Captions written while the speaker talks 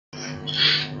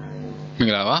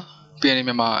Mingla PNA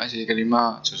Myanmar as a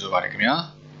Kalima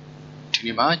Suzuvaricamia.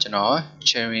 Tinima, Jano,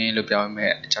 Cherry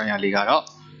Lupiame, China Ligado.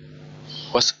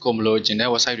 Was Comlo Gene,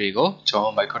 was I go?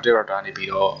 John by Cotera Dani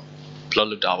Bido,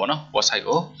 Ploludavana, was I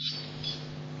go?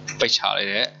 By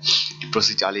Charlie,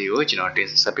 procedure, you know,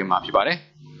 this Sapi Mapibare.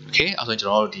 Okay, as a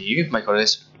general D, my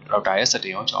colleagues of Dias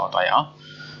John Daya.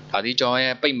 Adi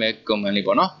join pay make commonly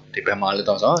bono, the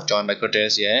Pamala join by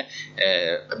Cortes,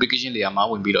 application Liama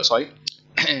will be the soil.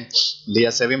 Lia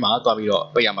Sevima,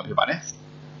 Tabio, Payama Pibane.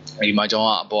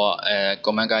 Imajon about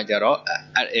Comanga Jaro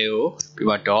at AO,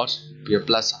 Pima Dot, Pia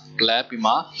Plus,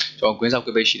 Pima, John Quins of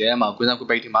Kubeshima, Quins of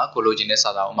Kubetima, Cologine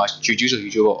Sada, much Juju,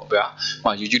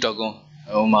 my Juju Dogon,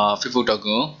 my Fifu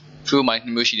Dogon, through my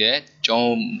Mushi,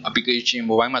 John application,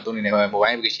 Moama Doni, mobile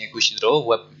application, Kushidro,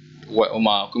 web.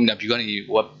 Oma kumna bigani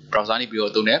web browser ni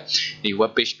biyo to ne di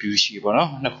web page view shiပေါ့နော်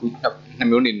နှစ်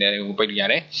မျိုးနေနဲ့ပိတ်လို့ရ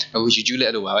တယ်အခု YouTube လည်း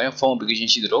အဲ့လိုပါပဲ phone application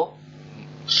ရှိသလို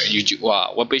YouTube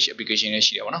web page application လည်း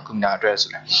ရှိတယ်ပေါ့နော် computer address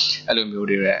ဆိုလဲအဲ့လိုမျိုး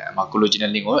တွေရဲ့အမှာကိုလိုချင်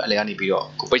တဲ့ link ကိုအလဲကနေပြီးတော့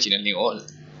ကိုပိတ်ချင်တဲ့ link ကို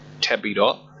ထည့်ပြီး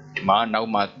တော့ဒီမှာနောက်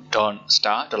မှာ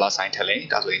 $$sign ထည့်လိုက်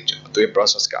ဒါဆိုရင်သူရဲ့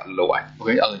process ကလိုပါ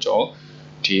okay အဲ့ဒါကြောင့်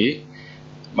ဒီ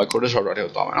Microsoft software တွေ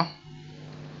ကိုသွားမှာနော်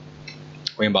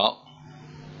ဝင်ပါ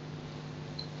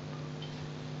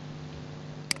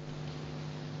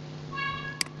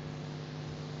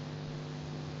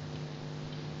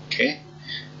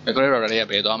Micro already a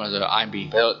bit on as IB,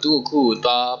 but two cool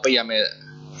payame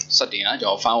setting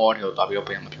your fan water to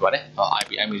payam people or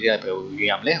IB I'm here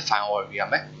fan or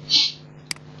yame.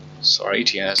 Sorry,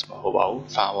 TNS Mahoba,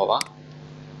 fan over.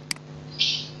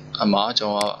 A march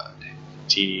or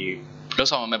the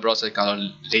plus on my browser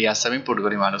can lay a 7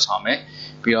 Portugal Same,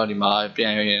 beyond the my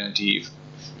PNA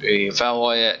the fan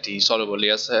wire, the soluble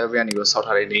layers, every annual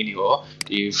Saturday Nino,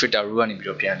 the fit a ruin in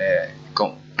European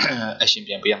Asian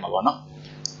Piamavana.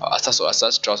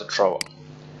 Assess draws a trouble.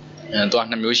 And to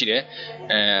an amusing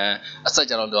a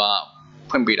such a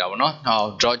point beta,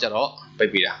 now draw Jaro,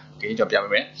 baby. Can you drop your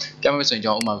way? Come with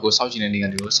your go south in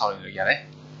and do south in the yard.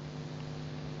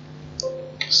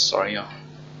 Sorry,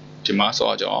 Dimas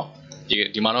or Jaw.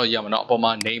 Dimano Yamana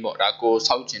Poma neighbor that goes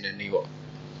south in the neighbor.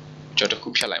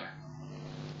 Jotaku Shalam.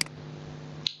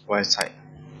 West side.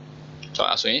 So,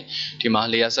 as we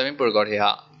Dimalia 7 Burger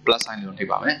here plus sign on the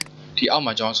Bame. The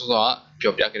Alma Johnson saw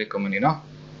Pure Jacket Communino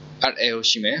at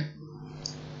Aoshime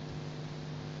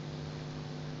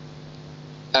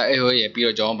at Aoya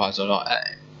Pure John Pasolo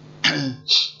at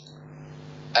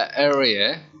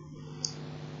area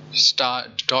Star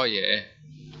Doye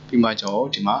Pimajo,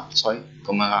 Tima, sorry,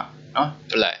 Comana, no,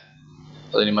 play.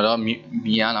 So the Madame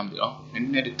Mianam,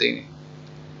 anything.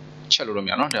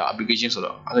 Chalumiano, the applications of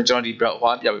the Johnny Brown,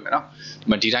 what Yavino,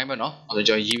 my design, no, or the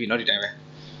Joy Yivi, not the time.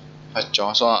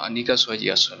 Johnson and Nika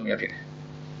Swajias.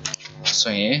 So,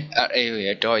 at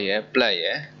a doye, play,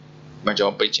 my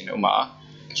job page in Oma,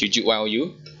 YouTube while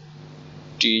you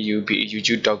DUP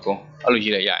YouTube Dogo,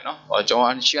 Alujayano, or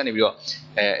John Shianibio,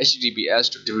 HTTPS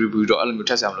to distribute all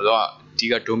mutasam,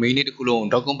 Diga domain it cool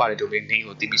document by domain name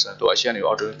of the business to Asian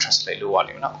auto translate the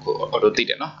volume, or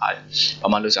did no,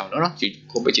 Amalusam, you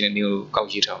go page in a new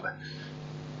Kaujita.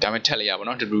 Damn it, tell you,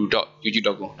 not the root YouTube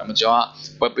dogo. I'm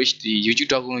web page the YouTube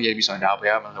dogo, yeah, be signed up.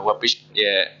 Yeah, web page,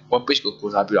 web page go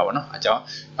up.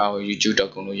 Our YouTube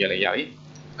dogo, no yellow yavi.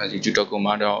 As YouTube dogo,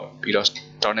 mother, Piros,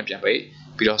 turn up your way,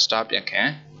 Piros stop your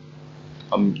can.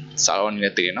 Salon in the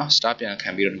day, no, stop your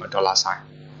can be on my dollar sign.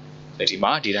 Let him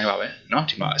out, did I have it? Not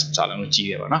him, Salon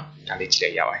G, no,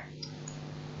 Talichi yavi.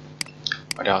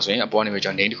 But I was saying, upon which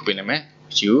your name could be a man,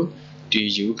 you,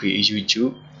 DUP,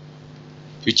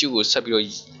 YouTube will sub your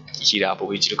Jira, but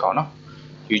which you call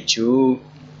YouTube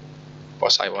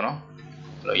was I want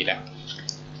to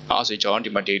also John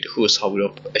demanded who's how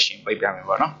will ashamed by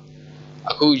Bramana.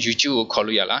 A cool YouTube call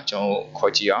Yala, John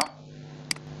Quatia.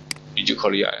 Did you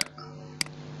call Yala?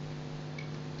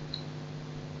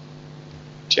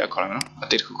 Tia Colonna, I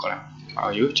did who call him.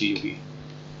 Are you GUP?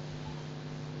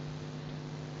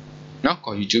 No,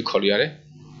 call you call Yale.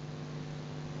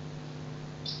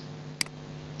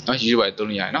 You by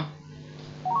Tonyano.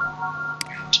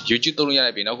 You told me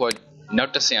I've been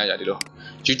not the same as I do.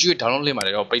 You don't only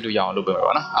matter or pay to young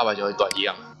Lubana, Abajo to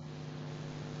Yam.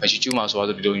 As you must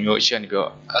was doing your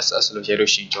Shango as a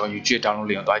solution, you down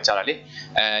only on Charlie.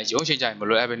 You won't change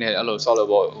Molo Avenue, allo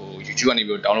soluble, you only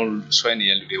will download Swanny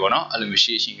and Livona,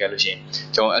 Alumission Galusin.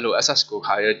 John Allo Assasco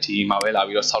hired team, Mavella,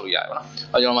 your Saluya.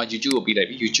 I don't know you will be the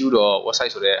YouTube or what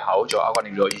size of the house or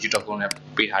according to you talk on a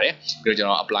bit higher, you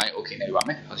don't apply okay,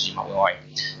 Nevame, as you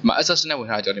my assassin will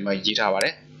have my guitar.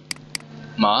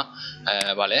 Ma,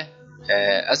 Vale,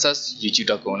 access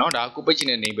youtube.com เนาะဒါကိုပိတ်ချင်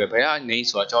တဲ့ name ပဲဘယ်က name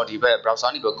ဆိုတော့ကျွန်တော်ဒီဘက် browser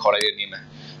နေပြီးခေါ်လိုက်တဲ့ name ပဲ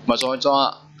မဆိုတော့ကျွန်တော်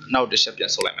နောက်တစ်ချက်ပြ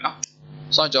န်ဆုပ်လိုက်မယ်နော်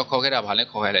ဆိုတော့ကျွန်တော်ခေါ်ခဲ့တာဗာလဲ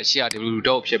ခေါ်ခဲ့တယ်ရှေ့က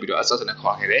www ဖြစ်ပြီးတော့ access နဲ့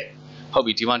ခေါ်ခဲ့တယ်ဟုတ်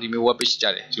ပြီဒီမှာဒီမျိုး web page ကြ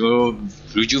တယ်ကျွန်တော်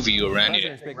YouTube video run နေတ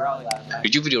ယ်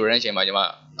YouTube video run ချိန်မှာကျွန်မ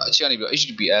အချက်ကနေပြီး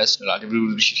https လား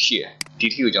www ရှိတယ်ဒီ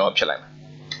ထီကိုကျွန်တော်ဖြတ်လိုက်မယ်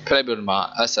ဖြတ်လိုက်ပြီးတော့ဒီမှာ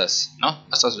access เนาะ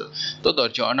access ဆိုတော့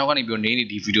ကျွန်တော်အနောက်ကနေပြီးတော့နေနေ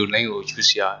ဒီ video link ကိုယူ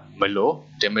စရာမလိုဒါ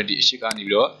ပေမဲ့ဒီအရှိကနေ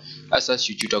ပြီးတော့ access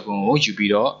youtube.com ကိုယူ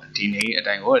ပြီးတော့ဒီနေအ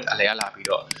တိုင်းကိုအလဲရလာပြီး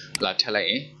တော့လာထည့်လိုက်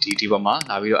ရင်ဒီဘက်မှာ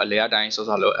လာပြီးတော့အလဲအတိုင်းစော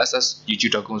စောလို့ access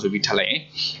youtube.com ဆိုပြီးထည့်လိုက်ရင်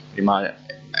ဒီမှာ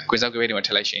ကွင်းစားကွင်းတွေမှာထ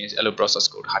ည့်လိုက်ရှင်အဲ့လို process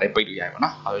ကိုဒါလည်းပိတ်လို့ရပြီပေါ့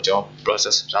နော်အဲ့တော့ကျွန်တော်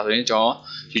process ဒါဆိုရင်ကျွန်တော်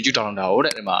YouTube downloader ကို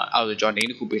တဲ့ဒီမှာအဲ့တော့ကျွန်တော် name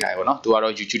တစ်ခုပေးထားရပေါ့နော်သူက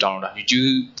တော့ YouTube downloader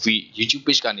YouTube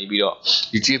page ကနေပြီးတော့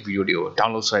YouTube video တွေကို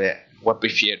download ဆွဲတဲ့ web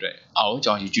page ဖြစ်တဲ့အတွက်အော်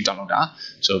ကျွန်တော် YouTube downloader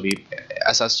ဆိုပြီး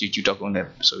access youtube.com နဲ့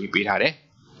ဆိုပြီးပေးထားတယ်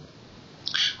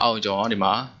အော်ကျွန်တော်ဒီ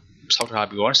မှာဆောက်ထား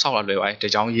ပြီးတော့ဆောက်လာလွယ်ပါတယ်တ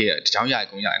ကြောင်းရအ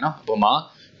ကုန်ရတယ်နော်အပေါ်မှာ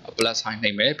plus sign နှိ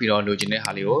ပ်မယ်ပြီးတော့လိုချင်တဲ့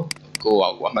ဟာလေးကို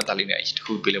အမှတ်တလေးနဲ့တစ်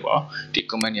ခုပေးလိုက်ပါတော့ဒီ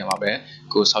comment နေရာမှာပဲ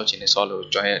ကိုစောက်ချင်တဲ့ဆော့လို့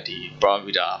ကျွန်တော်ရဲ့ဒီ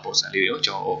parameter ပုံစံလေးတွေကို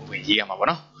ကျွန်တော်ဝင်ရေးရမှာပေါ့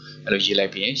နော်အဲ့လိုရေးလို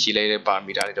က်ပြီးရင်ရေးလိုက်တဲ့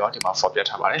parameter တွေတော့ဒီမှာ format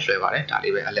ထားပါတယ်လွယ်ပါတယ်ဒါ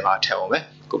လေးပဲအလဲမှာထည့်အောင်ပဲ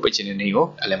ကိုပိတ်ချင်တဲ့နေကို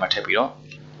အလဲမှာထည့်ပြီးတော့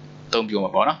အသုံးပြု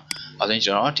မှာပေါ့နော်အဲ့ဒါ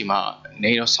ကျွန်တော်ဒီမှာ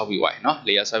နေတော့ဆောက်ပြီးသွားပြီနော်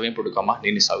layer 7 protocol မှာနေ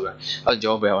ဆောက်ပြီးအဲ့ကျွ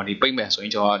န်တော်ပဲဒီပိတ်မယ်ဆိုရ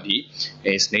င်ကျွန်တော်ဒီ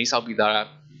နေဆောက်ပြီးသား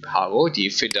ဟာကိုဒီ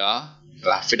filter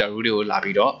rule တွေကိုလာ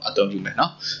ပြီးတော့အသုံးပြုမယ်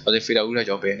နော်အဲ့ဒီ filter rule က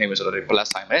ကျွန်တော်ပဲနေမယ်ဆိုတော့ plus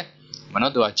sign ပဲမ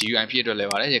နော်သူက GUI ဖြစ်အတွက်လဲ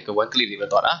ပါတယ် web click တွေပဲ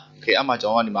သွားတာ okay အမှကျွ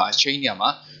န်တော်ကဒီမှာ chain နေရာမှာ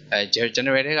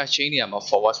generator က chain နေရာမှာ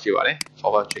forward ဖြစ်ပါတယ်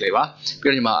forward ဖြစ်လိုက်ပါ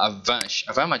ပြီးတော့ဒီမှာ advance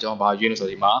မှာကျွန်တော်ဘာရွေးလို့ဆို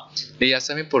ဒီမှာ layer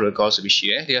 7 protocol ဆိုပြီးရှိ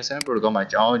တယ် layer 7 protocol မှာ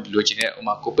ကျွန်တော်လိုချင်တဲ့ဥ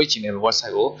မာကိုပိတ်ချင်တဲ့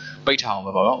website ကိုပိတ်ထားအောင်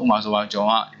ပဲပေါ့နော်ဥမာဆိုတော့ကျွန်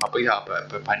တော်ကဒီမှာပိတ်ထား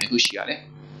ဘာတစ်ခုရှိရတယ်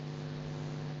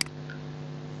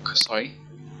sorry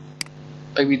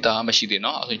ပိတ်ပြီးသားမရှိသေးเน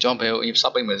าะအဲ့ကျွန်တော်ဘယ်ကိုစ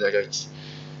ပိတ်မယ်ဆိုတော့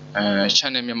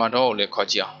channel မြန်မာတော့ကိုလည်းခေါ်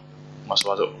ကြည့်အောင်မ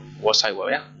ဆိုတော့ website ပါ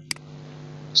ဗျာ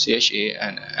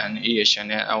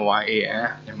channel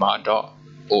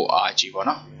myanmar.org ပေါ့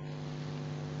နော်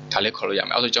ဒါလည်းခေါ်လို့ရမ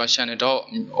ယ်အဲ့ဆိုကျွန်တော်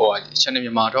channel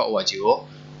myanmar.org ကို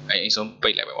အရင်ဆုံးပိ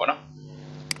တ်လိုက်ပဲပေါ့နော်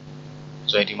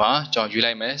ဆိုရင်ဒီမှာကျွန်တော်ယူ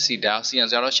လိုက်မယ်စီတာစီယန်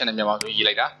ဆိုတော့ channel myanmar ဆိုရေး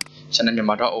လိုက်တာ channel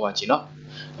myanmar.org เนาะ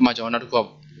အမှကျွန်တော်နောက်တစ်ခု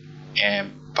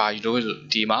ဘာယူလို့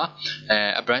ဒီမှာ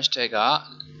branch tag က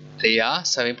layer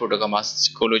 7 protocol မှာ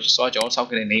ကိုလိုဆိုတော့ကျွန်တော်စောက်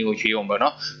ခဲ့တဲ့ name ကိုရွေးအောင်ပေါ့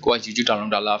နော်ကိုက YouTube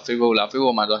download လား Facebook လား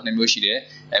Facebook မှာတော့နှစ်မျိုးရှိတယ်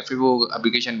Facebook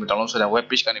application ကို download ဆွဲတာ web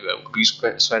page ကနေပြီး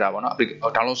ဆွဲတာပေါ့နော်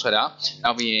download ဆွဲတာ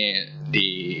နောက်ပြီးရင်ဒီ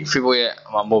Facebook ရဲ့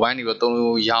mobile နေပြီးသုံး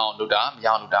လို့ရအောင်လုပ်တာမရ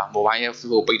အောင်လုပ်တာ mobile ရဲ့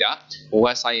Facebook ပိတ်တာ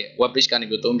website ရဲ့ web page ကနေ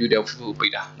ပြီးသုံးပြတဲ့ Facebook ပိ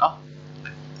တ်တာเนาะ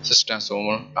system ဆို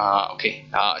okay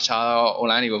အခြား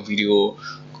online တွေ video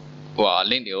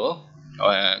link တွေကို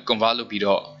convert လုပ်ပြီး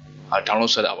တော့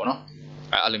download ဆွဲတာပေါ့နော်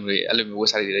အဲ့လိုမျိုး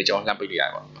website တွေကျွန်တော်လှမ်းပိတ်လို့ရတ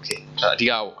ယ်ပေါ့ okay အဓိ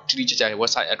ကတိတိကျကျ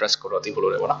website address ကိုတော့သိဖို့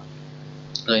လိုတယ်ပေါ့နော်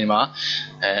အဲဒီမှာ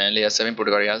layer 7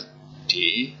 protocol တွေကဒီ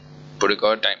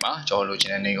protocol တိုင်းမှာကျွန်တော်လိုချ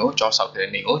င်တဲ့ name ကိုကျွန်တော်စောက်တဲ့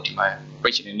name ကိုဒီမှာပိ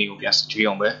တ်ချင်တဲ့ name ကိုပြန်ကြွေး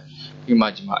အောင်ပဲပြီးမှ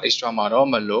ဒီမှာ extra မှာတော့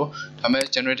မလို့ဒါပေမဲ့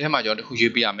generator မှာကျွန်တော်တစ်ခု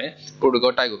ရွေးပေးရမယ်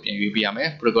protocol type ကိုပြန်ရွေးပေးရမယ်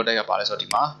protocol type ကပါလဲဆိုတော့ဒီ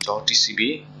မှာကျွန်တော် TCP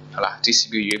ဟုတ်လား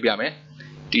TCP ရွေးပေးရမယ်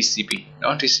TCP เนา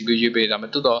ะ TCP ရွေးပေးတာမဲ့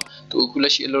တော်သူအခုလ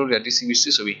က်ရှိအလုပ်လုပ်တဲ့ TCP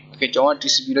 6ဆိုပြီး okay ကျွန်တော်က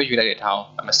TCP လို့ရွေးလိုက်တဲ့ထားအောင်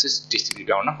အမ6 TCP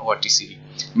ပြောင်းเนาะဟိုက TCP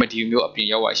မဒီမျိုးအပြင်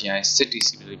ရောက်သွားရှင်6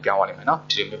 TCP လို့ပြောင်းသွားလိမ့်မယ်เนาะ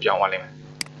ဒီလိုမျိုးပြောင်းသွားလိမ့်မယ်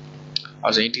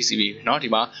အဲ့ဆိုရင် TCP เนาะဒီ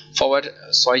မှာ forward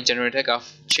generator က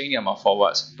chain နေရာမှာ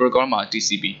forward protocol မှာ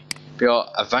TCP ပြီးတော့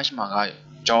advance မှာက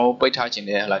ကျွန်တော်ပိတ်ထားခြင်း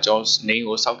တဲ့ဟလာကျွန်တော် name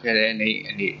ကိုစောက်ခဲ့တဲ့ name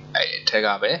အနေအထက်က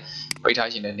ပဲပိတ်ထား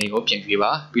ခြင်းတဲ့ name ကိုပြင်ပြ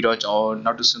ပါပြီးတော့ကျွန်တော်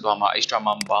နောက်တစ်ဆင့်သွားမှာ extra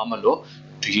မှာမပါမလို့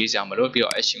ဒီရေးစရာမလိုပြီး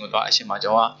တော့ action ကိုသွား action မှာကျွ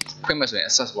န်တော်ကဖွင့်မယ်ဆိုရင်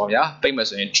access ပေါ့ဗျာပိတ်မယ်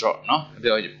ဆိုရင် drop เนาะ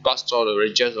ပြီးတော့ passport လို့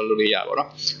register လုပ်လို့ရပါတော့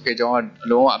okay ကျွန်တော်ကအ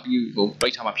လုံးဝအပြီးကိုပိ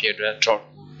တ်ထားမှာဖြစ်တဲ့အတွက် drop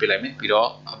ပေးလိုက်မယ်ပြီးတော့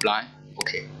apply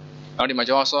okay နောက်ဒီမှာ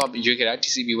ကျွန်တော်ဆော့ရွေးခဲ့တာ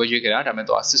TCP ဝယ်ရွေးခဲ့တာဒါပေမဲ့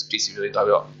တော့ assist TCP လို့သွား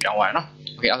ပြီးတော့ပြောင်းသွားရနော်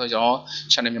okay အဲ့ဆိုကျွန်တော်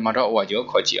channel myanmar.org ကို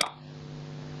ခေါ်ကြည့်အောင်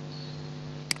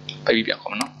ပိတ်ပြီးပြန်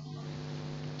ခေါ်မယ်နော်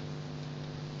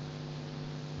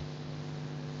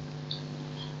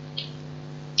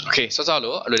okay ဆော့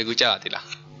လို့အလွယ်တကူကြားလာသေးလား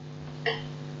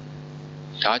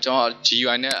ဒါကျွန်တော်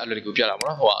GUI နဲ့အလွယ်တကူပြတာပေါ့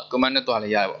နော်ဟိုက command နဲ့တွားလို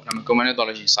က်ရတယ်ပေါ့ဒါပေမဲ့ command နဲ့တွား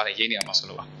လို့ရှိရင်စာတွေရေးနေရမှာဆို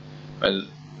လို့ပါ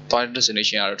တွားတဲ့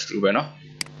destination ကတော့တူတူပဲနော်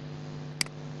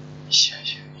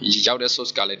ရောက်တဲ့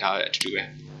source ကလည်းဒါအတူတူပဲ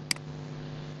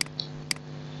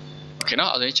okay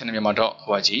နော်အဲ့ဒါ channel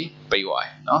myanmar.org ပိတ်သွားတ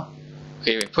ယ်နော်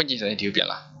okay ဖွင့်ကြည့်စရင်ဒီကိုပြန်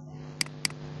လာ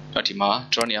တော့ဒီမှာ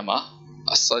draw နေရာမှာ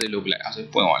အစောလေးလုပ်ပလိုက်အဲ့ဒါ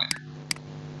ပွင့်သွားတယ်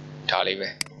ဒါလေးပဲ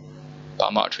ဘာ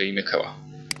မှအထွေကြီးမခက်ပါ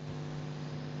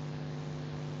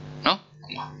နော်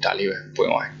ဒါလေးပဲပွင့်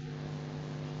သွားတယ်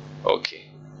okay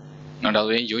နောက်တော့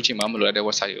ရုပ်ချင်မှမလိုတဲ့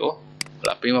website ကို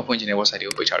là prima point trên website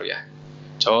của bây giờ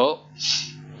cho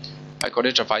I got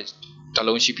it device ta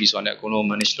luôn ship piece này cũng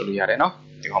manage được rồi nó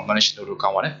thì họ manage được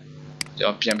cao quá đấy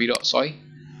cho PNB đó sorry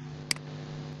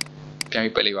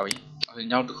PNB phải lấy vào đi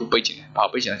nhau được page này bảo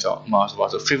page này cho mà số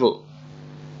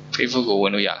Facebook của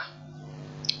quên rồi à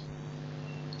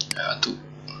tu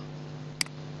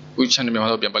cuối channel mình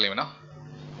họ phải lấy nó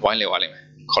wine lấy mày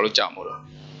khó lúc chạm rồi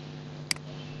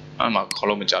mà khó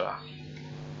lúc mình chạm rồi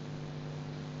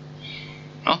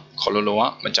nó khó lúc luôn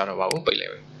á mình chạm rồi vào phải lấy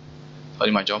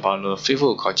rồi mà cho bảo là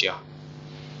Facebook khó chưa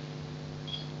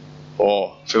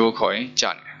Facebook khó ấy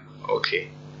chạm ok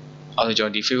cho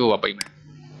đi Facebook vào bay mày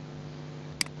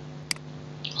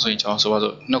rồi cho số bao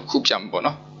nó khúc chạm bỏ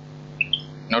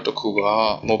nó được khúc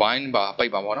mobile và bay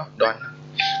vào nó đoán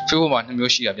Facebook mà nó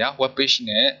chỉ là nhá web page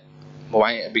này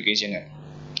mobile application này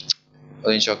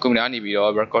rồi cho công đã đi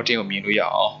video recording của mình bây giờ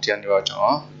thì anh vào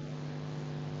cho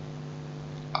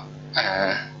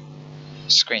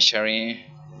screen sharing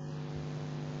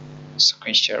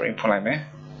phong lại mấy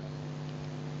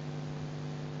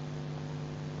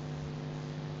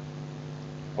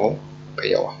bây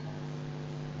giờ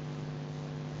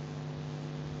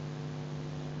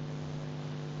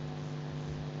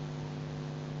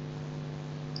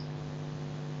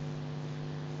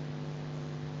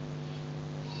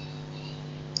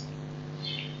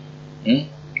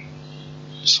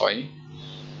sorry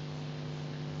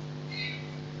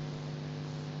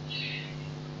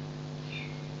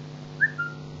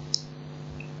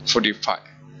 $45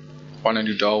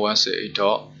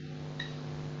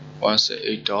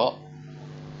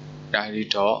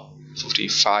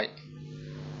 $192.168.168.90.55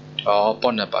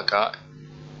 point number ka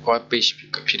web page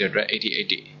ဖြစ်တဲ့အတွက်80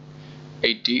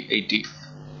 80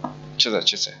 so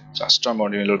start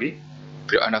module လုပ်ပြီး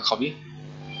တော့အနာခေါ်ပြီး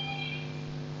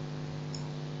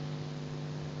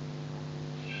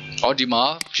ဒီမှာ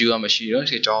viewer မရှိတော့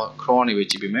ဒီကျွန်တော် Chrome နေပဲ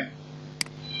ကြည့်ပေးမယ်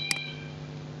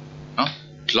နော်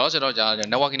ဒီလောက်ဆိုတော့ကြာ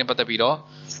networking နဲ့ပတ်သက်ပြီးတော့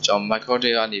ကျွန်တော် Microsoft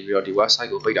ကနေပြီးတော့ဒီ website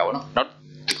ကိုပိတ်တာပေါ့နော်နောက်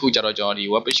တစ်ခုကျတော့ကျွန်တော်ဒီ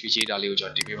web page ရေးတာလေးကိုကျွ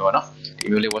န်တော်တင်ပေးပါတော့နော်ဒီ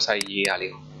မျိုးလေး website ရေးတာလေး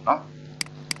ကိုနော်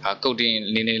ကုတ်တင်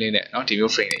လေးနဲ့နော်ဒီ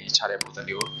မျိုး frame နဲ့ရေးချတဲ့ပုံစံ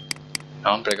လေးကို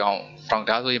နော် background from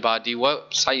ဒါဆိုရင်ပါဒီ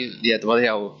website ရဲ့သဘောတ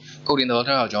ရားကိုကုတ်တင်သဘောတ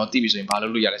ရားကိုကျွန်တော်သိပြီဆိုရင်ဘာလု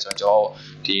ပ်လို့ရလဲဆိုတော့ကျွန်တော်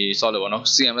ဒီ software ပေါ့နော်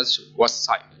CMS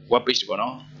website web page ပေါ့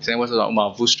နော် CMS website ဆိုတော့ဥပမာ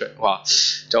bootstrap ဟို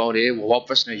ကျွန်တော်ဒီ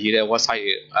WordPress နဲ့ရေးတဲ့ website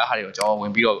တွေအဲ့ဟာတွေကိုကျွန်တော်ဝ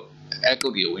င်ပြီးတော့အဲ့ကု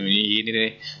တ်တွေကိုဝင်ရေးနေတယ်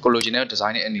ကိုလိုချင်တဲ့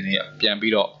design နဲ့အနေနဲ့ပြန်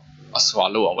ပြီးတော့အစွာ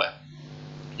လုပ်အောင်ပဲ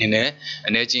နည်းနည်း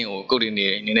အနေချင်းကိုကုတ်တွေနေ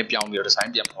နည်းနည်းပြောင်းပြီးတော့ design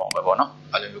ပြန်ဖော်အောင်ပဲပေါ့နော်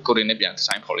အဲ့လိုမျိုးကုတ်တွေနဲ့ပြန်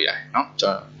design ဖော်လို့ရတယ်နော်ကျွ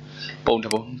န်တော်ပုံတ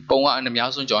စ်ပုံကအများ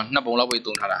ဆုံးကျွန်တော်နှစ်ပုံလောက်ပဲ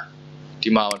သုံးထားတာဒီ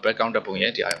မှာ background တစ်ပုံ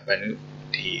ရဲ့ဒီ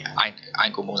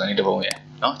icon ပုံစံလေးတစ်ပုံရဲ့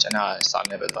နော်ကျွန်တော်စာ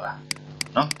နဲ့ပဲသွားတာ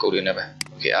နော်ကုတ်တွေနဲ့ပဲ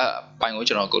okay ပိုင်ကို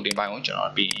ကျွန်တော်ကုတ်တင်ပိုင်ကိုကျွန်တော်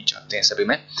ပြီးကျွန်တော်တင်ဆက်ပေး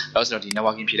မယ်နောက်ဆိုတော့ဒီ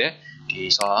networking ဖြစ်တဲ့ဒီ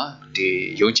ဒီ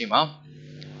ရုံးချင်းမှာ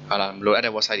ဟာလာမလိုအပ်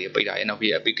တဲ့ website တွေပိတ်တာရဲ့နောက်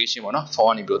ပြီး application ပေါ့နော် phone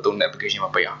ကနေပြီးတော့သုံးတဲ့ application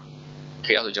မှာပိတ်အောင်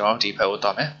okay အဲ့ဆိုကျွန်တော်ဒီ file ကို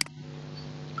သွားမယ်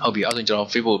ဟုတ်ပြီအဲ့ဆိုကျွန်တော်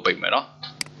Facebook ကိုပိတ်မယ်နော်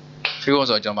Facebook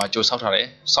ဆိုတော့ကျွန်တော်ကြိုဆောက်ထားတယ်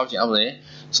ဆောက်ချင်အောင်ဆိုရင်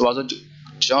ဆိုပါစို့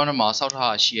ကျွန်တော်မှာဆောက်ထား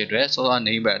တာရှိရတဲ့စောစော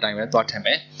name ပဲအတိုင်းပဲသွားထည့်မ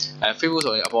ယ်Facebook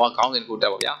ဆိုရင်အပေါ်ကခေါင်းစဉ်တစ်ခုတ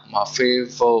က်ပါဗျာမှာ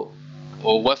Facebook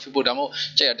web Facebook ဒါမှမဟုတ်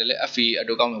ကြည့်ရတယ်လေ FE အ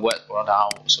တူကောင်းတဲ့ web ပေါ့နော်ဒါ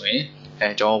ဆိုရင်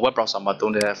ကျွန်တော် web browser မှာ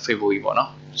သုံးတဲ့ Facebook ကြီးပေါ့နော်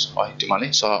sorry ဒီမှာလေ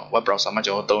ဆိုတော့ web browser မှာ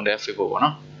ကျွန်တော်သုံးတဲ့ Facebook ပေါ့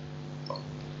နော်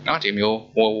နော်ဒီမျိုး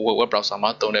web browser မှာ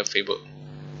သုံးတဲ့ Facebook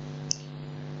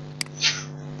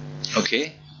okay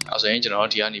အဲ့ဆိုရင်ကျွန်တော်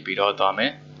ဒီကနေပြီးတော့သွားမ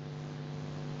ယ်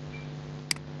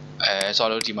ဆို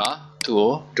တော့ဒီမှာသူ့ကို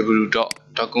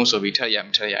www.com ဆိုပြီးထည့်ရ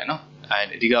နော်အ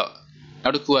ဓိကနော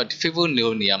က်တစ်ခုက Facebook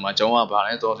နေရာမှာကျွန်တော်ကဗာ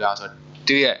လဲတော့ကြာဆို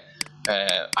ဒီရဲ့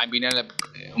IP နဲ့လည်း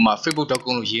ဟိုမှာ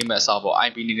facebook.com လို့ရေးမဲ့အစားပေါ့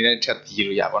IP နေနဲ့ထပ်ရေး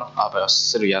လို့ရပါတော့ပဲ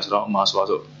စစ်လို့ရဆိုတော့ဟိုမှာဆိုပါ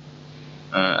စို့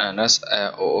let's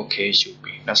okay should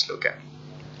be let's look at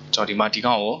ကျွန်တော်ဒီမှာဒီ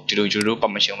ကောင်ကိုဒီလို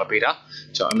permission မပေးတာ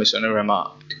ကျွန်တော် Amazon နဲ့ RAM မှာ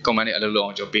command နဲ့အလုပ်လုပ်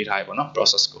အောင်ကျွန်တော်ပေးထားရပေါ့နော်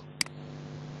process ကို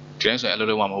ဒီတိုင်းဆိုရင်အလုပ်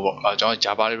လုပ်မှာမဟုတ်ပေါ့ကျွန်တော်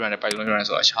Java လေး run နဲ့ Python လေး run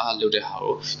ဆိုတော့အခြားလုပ်တဲ့ဟာ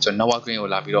ကိုကျွန်တော် networking ကို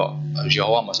လာပြီးတော့ရော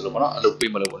ရမှာဆိုလို့ပေါ့နော်အလုပ်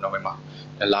ပေးမလို့ပေါ့နောက်ပိုင်းမှာ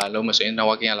လာလုံးမဆိုရင်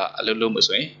networking ကလာအလုပ်လုပ်မ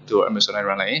ဆိုရင်သူတို့ Amazon နဲ့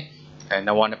run လိုက်ရင်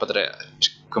network နဲ့ပတ်သက်တဲ့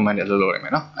command တွေအလုပ်လုပ်ရမ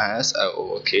ယ်နော်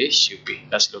okay should be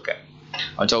let's look at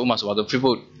ကျွန်တော်ဥပမာဆိုတော့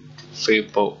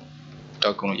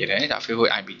facebook.com လို့ရေးတယ်ဒါ Facebook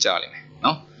IP ကြားလိမ့်မယ်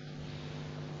နော်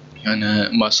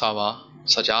မဆာပါ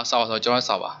စကြဆာပါဆိုကျွန်တော်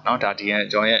ဆာပါเนาะဒါဒီ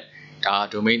ကျွန်တော်ရဲ့ဒါ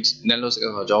domain နဲ့လို့ဆို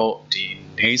တော့ကျွန်တော်ဒီ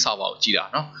name server ကိုကြည့်တာ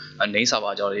เนาะname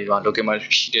server ကျွန်တော်ဒီမှာ local မှာ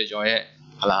ရှိတဲ့ကျွန်တော်ရဲ့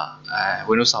ဟာလာ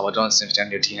Windows server ကျွန်တော် system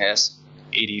တွေ DNS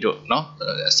AD တို့เนาะ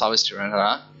service run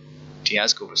တာ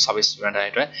DNS ကို service run တဲ့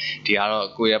အတွက်ဒီကတော့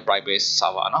ကိုယ့်ရဲ့ private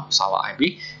server เนาะ server IP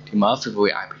ဒီမှာ Facebook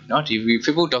IP เนาะဒီ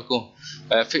facebook.com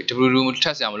www ထ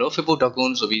ပ်ဆရာမလို့ facebook.com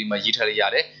ဆိုပြီးဒီမှာရေးထားလိုက်ရ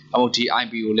တယ် အခုဒီ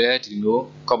IP ကိုလည်းဒီလို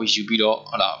copy ယူပြီးတော့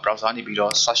ဟုတ်လား browser နေပြီး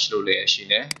တော့ search လုပ်လဲရှိ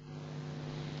တယ်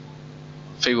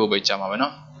Facebook ပဲကြာမှာပဲเนา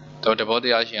ะတော့တဘောတ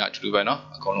ရားရှင်အတူတူပဲเนาะ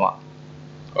အကုန်လုံးက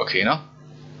okay เนาะ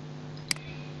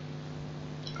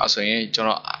အဲ့ဆိုရင်ကျွန်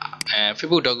တော်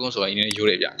facebook.com ဆိုတာရင်းနေယူ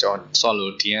တယ်ဗျကျွန်တော်ဆော့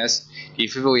လို့ DNS ဒီ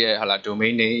Facebook ရဲ့ဟာလာ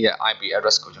domain name ရဲ့ IP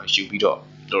address ကိုကျွန်တော်ယူပြီးတော့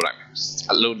လုပ်လိုက်မယ်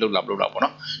လုပ်လာပေါ့เนา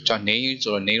ะကျွန်တော် name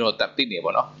ဆိုတော့ name တော့တက်သိနေ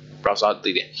ပေါ့เนาะ browser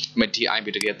သိတယ်ဒါပေမဲ့ဒီ IP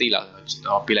တကယ်သိလားဆို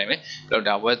တော့ပြလိုက်မယ်ပြီးတော့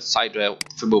ဒါ website တွေ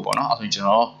Facebook ပေါ့เนาะအဲ့ဆိုရင်ကျွန်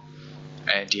တော်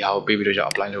ဒီဟာကိုပေးပြီးတော့ကျွန်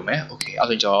တော် apply လုပ်မယ် okay အဲ့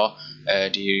ဆိုရင်ကျွန်တော်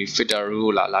ဒီ filter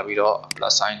rule လာပြီးတော့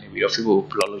plus sign နေပြီးတော့ Facebook ကို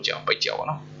block လုပ်ကြအောင်ပိတ်ကြအောင်ပေါ့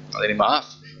เนาะအဲ့ဒီမှာ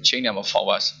chain number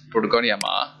forward protocol နေရာ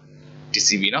မှာ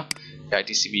TCP เนาะဒါ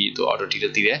TCP တို့ auto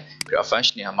delete တည်တယ်ပြီးတော့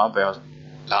function နေရာမှာဘယ်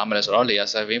လာမလဲဆိုတော့ layer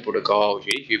 7 protocol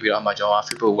ကိုရွေးပြီးတော့အမှကျွန်တော်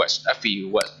Facebook web FU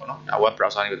web ပေါ့เนาะဒါ web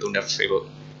browser နဲ့တူတဲ့ Facebook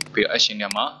ပြီးတော့ action နေရာ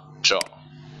မှာ draw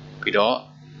ပြီးတော့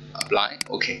apply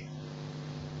okay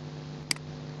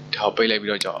ဒါပိတ်လိုက်ပြီး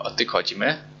တော့ကျွန်တော်အသစ်ခေါ်ကြည့်မ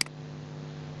ယ်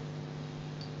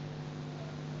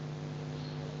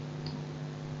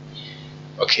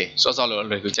okay စောစောလို့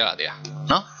လွယ်ကူကြတာတရား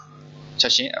เนาะချ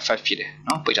က်ချင်း effect ဖြစ်တယ်เน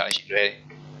าะပိတ်ထားလိုက်ရှိလွယ်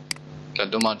တယ်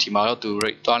တော့မှဒီမှာတော့သူ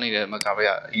rate တွားနေတဲ့မကပဲ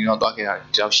အရင်တော့တွားခဲ့တာ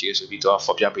ဒီလောက်ရှိရဆိုပြီးသူက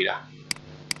for ပြပေးတာ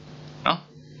เนาะ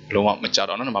လုံးဝမကြ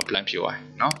တော့เนาะဒီမှာ plan ဖြစ်သွားတယ်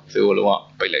เนาะ Facebook လုံးဝ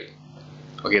ပိတ်လိုက်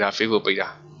okay ဒါ Facebook ပိတ်တာ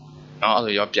เนาะအဲ့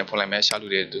ဆိုရောပြန်ဖွင့်လိုက်မယ်ရှာလူ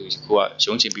တွေသူကိုက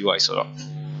ရုံးချင်ပြီးသွားပြီဆိုတော့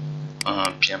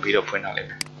ပြန်ပြီးတော့ဖွင့်ထားလိုက်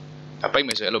မယ်ဒါပိတ်မ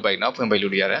ယ်ဆိုရင်အဲ့လိုပိတ်เนาะဖွင့်ပိတ်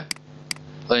လို့ရတယ်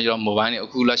အဲ့ဒါကျွန်တော် mobile နဲ့အ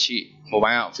ခုလက်ရှိ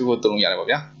mobile က Facebook သုံးလို့ရတယ်ပေါ့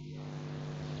ဗျာ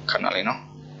ခဏလေးเนาะ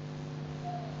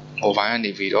mobile က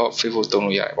နေပြီးတော့ Facebook သုံး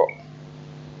လို့ရတယ်ပေါ့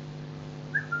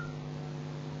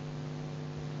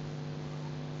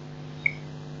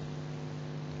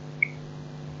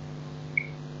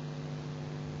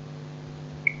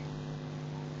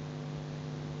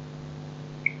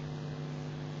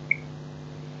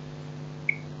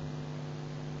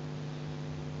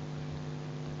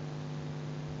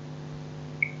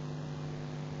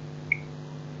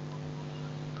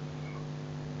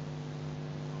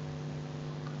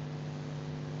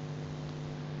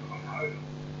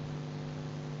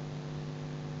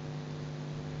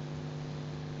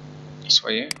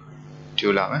ဆိုရင်ဒီ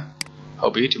လိုလာမယ်ဟု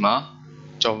တ်ပြီဒီမှာ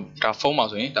ကျွန်တော်ဒါဖုန်းမှာ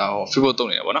ဆိုရင်ဒါ Facebook သုံး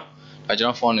နေတယ်ပေါ့နော်ဒါကျွန်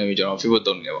တော်ဖုန်းနေပြီကျွန်တော် Facebook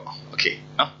သုံးနေတယ်ပေါ့ okay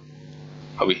နော်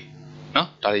ဟုတ်ပြီနော်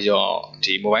ဒါလေးကျွန်တော်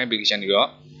ဒီ mobile application တွေတော့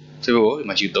Facebook ကိုဒီ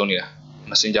မှာယူသုံးနေတာ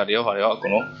Messenger တွေရောဟာတွေရောအကု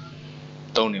န်လုံး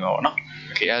သုံးနေမှာပေါ့နော်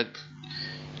okay အဲ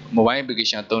mobile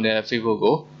application သုံးတဲ့ Facebook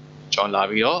ကိုကျွန်တော်လာ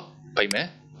ပြီးတော့ပိတ်မယ်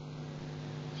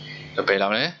ပဲလာ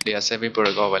မယ် layer 7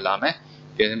 protocol ပဲလာမယ်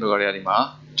layer 7 protocol တွေဒီမှာ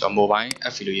ကျွန်တော် mobile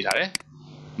app လို့ရေးထားတယ်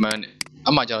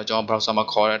အမှကျတော့ကျွန်တော် browser မှာ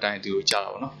ခေါ်တဲ့အတိုင်းသူကိုကြားတာ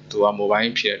ပေါ့နော်သူက mobile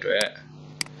ဖြစ်တဲ့အတွက်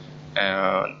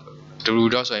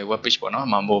www ဆိုရင် web page ပေါ့နော်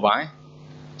မှာ mobile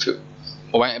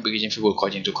application Facebook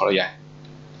ခေါ်ခြင်းသူခေါ်လို့ရတယ်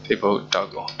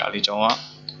facebook.com ဒါလေးကျွန်တော်က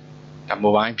ဒါ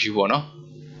mobile view ပေါ့နော်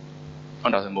ဟု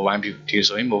တ်ဒါဆို mobile view ဒီ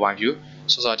ဆိုရင် mobile view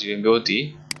စောစောဒီလိုမျိုးဒီ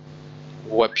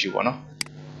web view ပေါ့နော်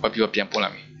web view ပြန်ပို့လို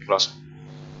က်ပြီဒီလိုဆို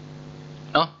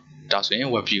နော်ဒါဆိုရင်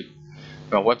web view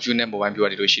web view နဲ့ mobile view က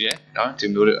ဒီလိုရှိတယ်နော်ဒီ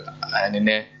မျိုးအနေ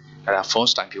နဲ့ဒါ phone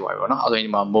style ဖြစ်သွားပြီပေါ့နော်အဲ့ဒါဒီ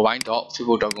မှာ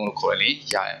mobile.facebook.com လို့ခေါ်ရလေ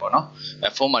ရတယ်ပေါ့နော်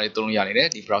ဖုန်းမှာလေးသုံးလို့ရနေတယ်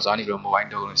ဒီ browser နေပြီးတော့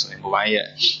mobile.com လို့ဆိုရင် mobile ရဲ့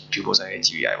view ပုံစံလေး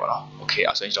ကြည့်ရတယ်ပေါ့နော် okay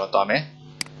အဲ့ဆိုရင်ကျွန်တော်သွားမ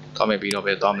ယ်ပြီးတော့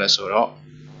ပဲသွားမလဲဆိုတော့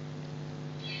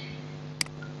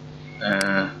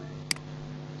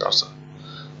တော့ဆို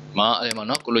မှာအဲ့ဒီမှာ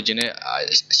နော်ကိုလိုချင်တဲ့အ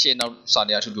ရှင်းနောက်စာ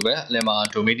နေအထူးတူပဲအဲ့ဒီမှာ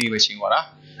domain name ပဲရှင်းသွားတာ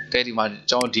တဲ့ဒီမှာ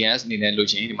ကျွန်တော် DNS အနေနဲ့လို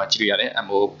ချင်ဒီမှာကြည့်လို့ရတယ်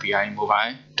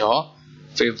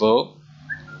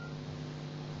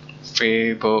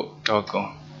mobi.mobile.facebook.com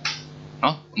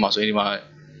နော်အမှဆိုရင်ဒီမှာ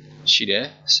ရှိတယ်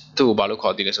သူ့ကိုဘာလို့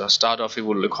ခေါ်သေးလဲဆိုတော့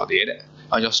start.facebook လို့ခေါ်သေးတယ်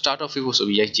အဲကျွန်တော် start.facebook ဆို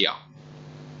ပြီးရိုက်ကြည့်အောင်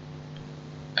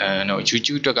နော်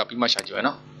YouTube အတွက်ကပြီးမှရှာကြည့်မယ်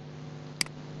နော်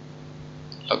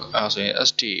အဲဆိုရင်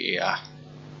star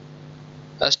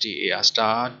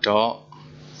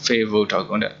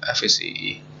start.facebook.com တဲ့ FACE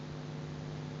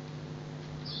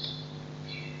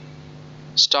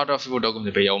start.facebook.com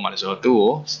ဆိုပဲရောက်မှာလဲဆိုတော့သူ့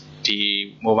ကိုဒီ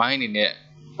mobile အနေနဲ့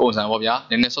ပုံစံပေါ့ဗျာ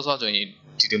နည်းနည်းစောစောဆိုရင်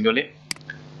ဒီလိုမျိုးလေး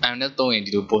M နဲ့သုံးရင်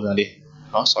ဒီလိုပုံစံလေး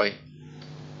နော် sorry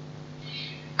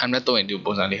M နဲ့သုံးရင်ဒီလို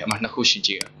ပုံစံလေးအမှနှစ်ခုရှိ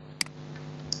ကြည့်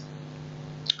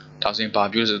ဒါဆိုရင်ဘာ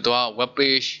ပြောဆိုတော့ web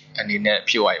page အနေနဲ့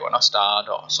ဖြစ်သွားပြီပေါ့နော် start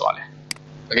တော့ဆိုတာလေ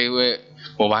okay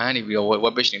mobile ကနေပြီးတော့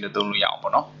web page နဲ့သုံးလို့ရအောင်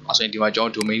ပေါ့နော်အဲဆိုရင်ဒီမှာကျွန်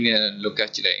တော် domain နဲ့ local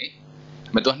ကြည့်လိုက်ရင်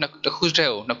မတော်တစ်ခုတည်း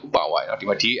ကိုနှစ်ခုပါသွားပြီနော်ဒီ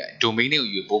မှာဒီ domain လေးကို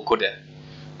ယူဖို့ကိုတယ်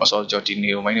မဆိုတော့ဒီ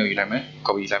domain ကိုယူလိုက်မယ်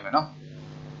copy လိုက်မယ်နော်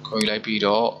copy လိုက်ပြီး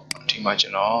တော့ဒီမှာကျွ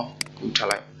န်တော်ကူထား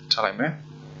လိုက်မယ်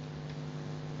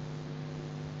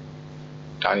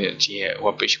ဒါရဲ့ဒီရဲ့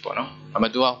web page ပေါ့နော်အမှ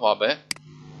သူကဟောပဲ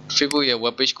Facebook ရဲ့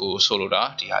web page ကိုဆိုလိုတာ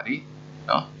ဒီဟာဒီ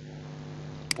နော်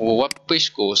web page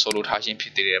ကို solo ထားခြင်းဖြ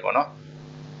စ်သေးတယ်ပေါ့နော်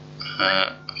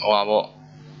ဟိုပါပေါ့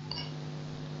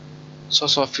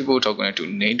source Facebook token နဲ့တူ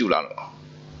နေတူလာလို့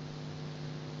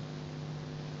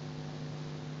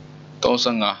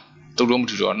35တူလို့မ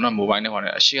တူတော့နော် mobile နဲ့ဟောတ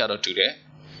ယ်အရှိကတော့တူတယ်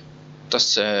တ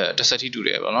စ်ထိတူတ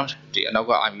ယ်ပေါ့နော်ဒီအနောက်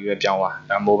က IP ပဲပြောင်းသွား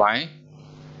ဒါ mobile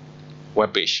web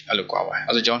page အဲ့လိုကွာပါ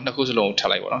အဲ့ဆိုကျွန်တော်နှစ်ခုစလုံးထပ်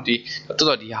လိုက်ပေါ့နော်ဒီတော်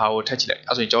တော်ဒီဟာကိုထပ်ကြည့်လိုက်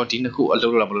အဲ့ဆိုကျွန်တော်ဒီနှစ်ခုအလု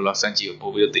ပ်လုပ်လာမလို့လားစမ်းကြည့်ကို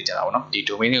ပို့ပြီးတော့သိကြတာပေါ့နော်ဒီ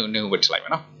domain ကိုပဲထပ်လိုက်ပါ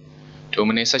နော်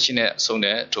domain section နဲ့ဆုံး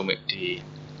တဲ့ domain ဒီ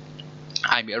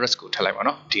IP address ကိုထပ်လိုက်ပါ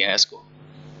နော် DNS ကို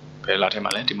ဘယ်လာထဲ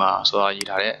မှာလဲဒီမှာဆိုတာရေး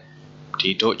ထားတဲ့ဒီ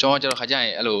တို့ကျွန်တော်ခါကြရ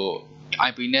င်အဲ့လို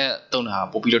IP နဲ့တုံးတာ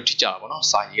ပို့ပြီးတော့တိကျတာပေါ့နော်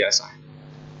စာရေးရဆိုင်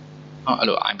အဲ့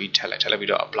လို IP ထပ်လိုက်ပြီး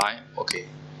တော့ apply okay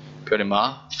ပြောဒီမှာ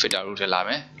filter route ထဲလာမ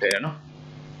ယ်လဲတယ်နော်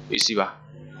easy ပါ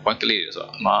one click ဆိုတော့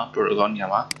အမှာ protocol နေရာ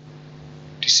မှာ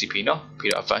TCP เนาะ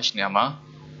ပြီးတော့ advanced နေရာမှာ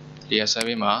layer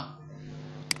 7မှာ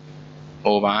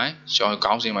mobile ကျွန်တော်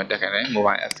ခေါင်းစဉ်မှာတက်ခဲ့တယ်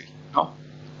mobile FV เนาะ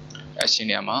action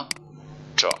နေရာမှာ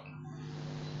drop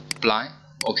apply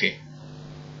okay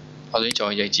အဲ့ဒါကျွန်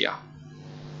တော်ရိုက်ကြည့်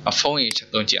အောင်ဖုန်းရေးချက်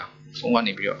သုံးကြည့်အောင်ဖုန်းက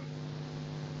နေပြီးတော့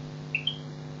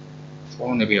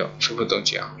Facebook သုံး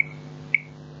ကြည့်အောင်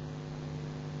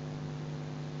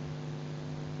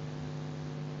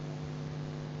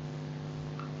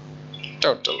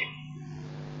တောက်တော့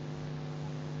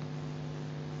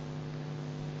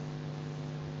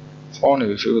ဖုန်းနေ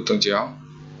ပြီး Facebook သုံးကြည့်အောင်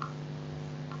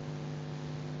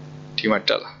ဒီမှာတ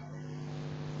က်လာ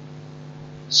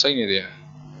စိတ်နေတယ်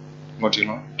မဟုတ်ဒီ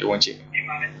မှာဒီဝင်ကြည့်ဒီ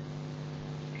မှာလည်း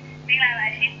မိလာပါ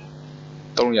ရှင်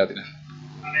သုံးရတယ်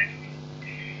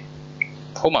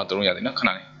ဖုန်းမှာသုံးရတယ်နော်ခဏ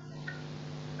လေး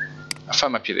အဖ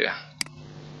တ်မဖြစ်သေးတာ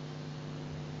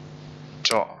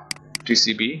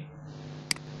 .tcp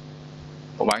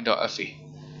mobile.fv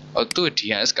သူ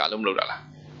DNS ကလုံးမလုပ်တာလား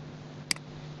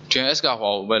DNS က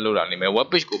ဟောပဲလုပ်တာနေမယ် web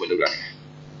page ကိုပဲလုပ်တာ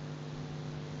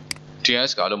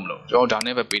DNS ကလုံးမလုပ်ကျွန်တော်ဒါ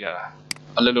နဲ့ပဲပေးထားတာ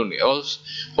အလုပ်လုပ်နေ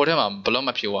ဟိုထဲမှာ block မ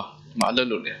ဖြစ်သွားဒီမှာအလုပ်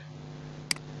လုပ်နေ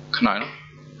ခဏနော်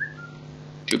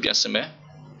ဒီပြန်စမယ်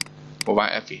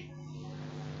mobile FV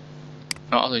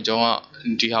နော်အဲ့ဆိုကျွန်တော်က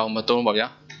ဒီဟာကိုမသုံးပါဗျာ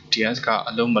DNS က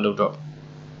အလုံးမလုပ်တော့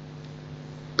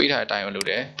ပေးထားတဲ့အတိုင်းမလုပ်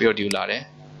တယ်ပြီးတော့ဒီလာတယ်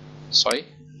sorry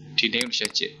ဒီ name ချ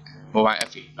က်ကြည့် mobile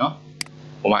FV နော်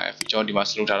mobile FV ကျွန်တော်ဒီမှာ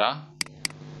စလုပ်ထားတာ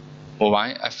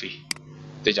mobile FV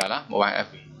သိကြလား mobile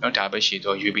FV နော်ဒါပဲရှိ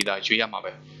တော့ရွေးပြီးသားရွေးရမှာ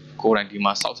ပဲကိုယ်တိုင်ဒီ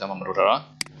မှာစောက်စမ်းမှမလုပ်တော့တာ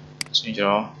ဆိုရင်ကျွန်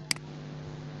တော်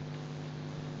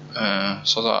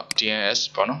စော DNS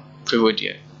ပေါ့နော် private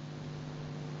DNS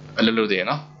အလုပ်လုပ်တယ်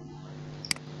နော်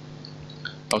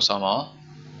အောက်ဆောင်ပါ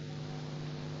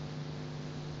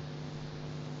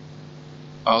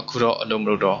အခုတော့အလုံးမ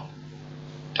လို့တော့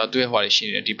ဒါတွေ့ဟွာရှိ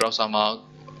နေတယ်ဒီ browser မှာ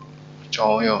ကျွန်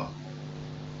တော်ရော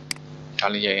ဒါ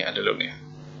လေးရရင်အလုပ်လုပ်နေ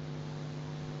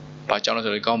ဘာကြောင့်လဲ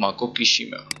ဆိုတော့ကောင်းမှာ cookie ရှိ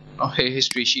မှာနော်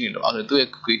history ရှိနေလို့အဲ့ဒါသူ့ရဲ့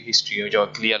cookie history ကိုကျွန်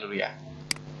တော် clear လုပ်ရ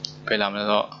ဖယ်လာမယ်ဆို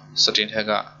တော့ setting ထက်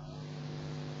က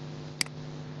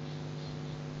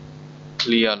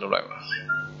clear လုပ်လိုက်ပါ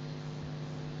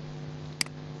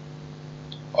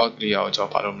clear ကိုကျွန်တော်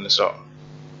ဘာလုပ်မလဲဆိုတော့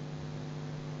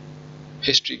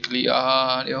history clear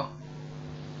ရော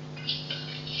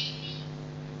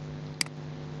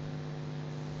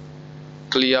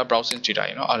clear browsing data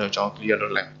เนาะအဲ့တော့ကျွန်တော် clear လု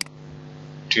ပ်လိုက်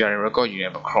data record ယူနေ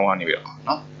ပါ Chrome ကနေပြီးတော့เ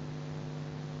นาะ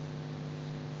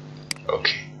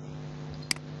okay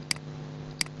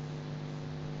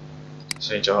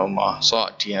ဆိုရင်ကျွန်တော်မှာ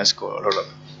DNS ကိုလုပ်လို့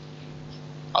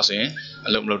အဲ့ဆိုရင်အ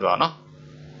လုပ်မလုပ်တော့เนาะ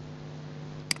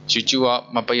YouTube က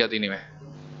မပိတ်ရသေးနေမယ်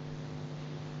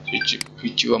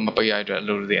YouTube ကမပိတ်ရတဲ့အတွက်အ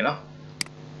လုပ်လုပ်သေးเนาะ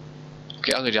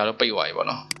okay အဲ့ဆိုဒါတော့ပိတ်သွားပြီပေါ့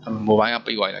เนาะ mobile က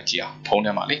ပိတ်သွားပြီလားကြည့်အောင်ဖုန်း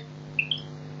ထဲမှာလေ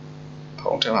ဖု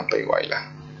န်းထဲမှာပိတ်သွားပြီလား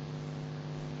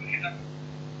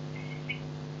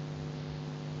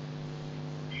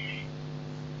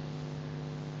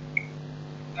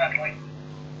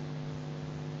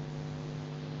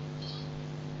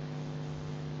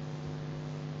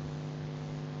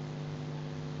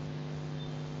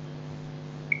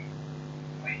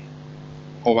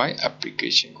mobile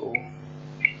application ကို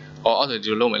အဲ့ဒါဒီ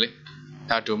လိုလုပ်မယ်လေ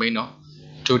ဒါ domain เนาะ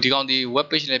ဒီကောင်ဒီ web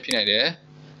page နဲ့ဖြစ်နေတယ်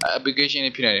application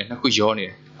နဲ့ဖြစ်နေတယ်နှစ်ခုရောနေတ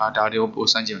ယ်ဒါတွေကိုပို့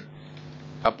စမ်းကြည့်မ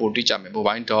ယ်ပို့တိကျမယ်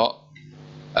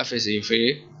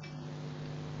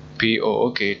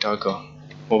mobile.facebook.com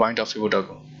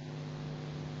mobile.facebook.com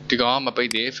ဒီကောင်ကမပိ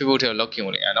တ်သေး Facebook ထဲကို login ဝ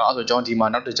င်နေအဲ့တော့အဲ့ဆိုကျွန်တော်ဒီမှာ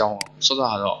နောက်တစ်ကြောင်းစောစော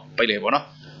တော့ပိတ်လိုက်ပေါ့နော်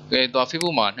တော့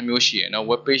Facebook မှာနှစ်မျိုးရှိရယ်နော်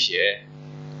web page ရယ်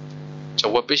ကျွန်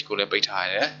တော် web page ကိုလည်းပိတ်ထားရ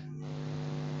တယ်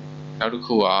နောက်တစ်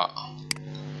ခုက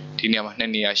ဒီနေရာမှာနှ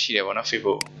စ်နေရာရှိတယ်ပေါ့နော်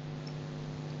Facebook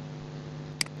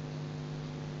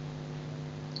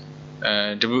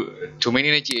domain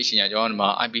နဲ့ကြည့်အချိန်ညာကျွန်တော်ဒီမှာ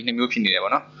IP နှစ်မျိုးဖြစ်နေတယ်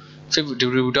ပေါ့နော်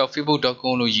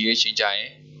facebook.com လို့ရေးရှင်ကြရ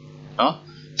င်နော်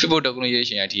facebook.com လို့ရေး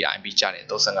ရှင်ရဒီ IP ကြတယ်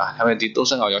35ဒါပေမဲ့ဒီ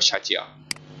35ရောက်ရှာကြည့်အောင်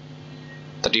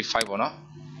35ပေါ့နော်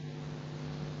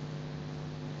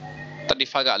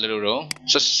35ကအလုံးလုံး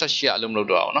78ကအလုံးမလို့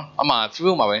တော့အောင်နော်အမှ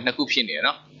Facebook မှာပဲနှစ်ခုဖြစ်နေတယ်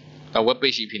နော်ဒါ web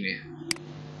page ဖြစ်နေတယ်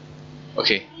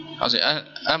okay အဲ့ဆို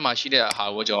အဲ့မှာရှိတဲ့ဟာ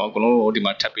ကိုကျွန်တော်အကုန်လုံးဒီ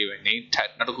မှာထပ်ပေးမယ် name tag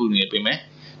နောက်တစ်ခုနေပေးမယ်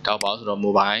ဒါပါဆိုတော့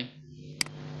mobile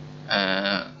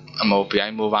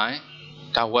mobile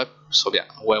ဒါ web ဆိုပြ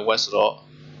web ဆိုတော့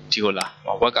ဒီကိုလာ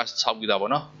web ကဆောက်ပြီးသား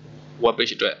ပေါ့နော် web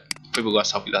page အတွက် Facebook က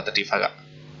ဆောက်ပြီးသား35က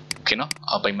okay နော်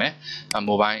အော်ပေးမယ်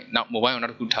mobile နောက် mobile ကိုနော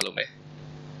က်တစ်ခုထပ်လုပ်မယ်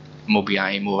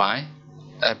mobile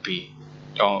app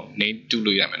တော့ name တူ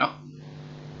လို့ရမယ်နော်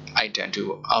item 2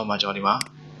ပေါ့အောက်မှာကျွန်တော်ဒီမှာ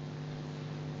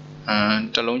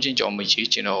တလုံးချင်းကြောင်မရေး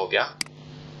ချင်တော့ဘူးဗျာ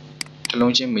တ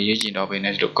လုံးချင်းမရေးချင်တော့ဘယ်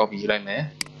နဲ့ဒီလို copy ယူလိုက်မယ်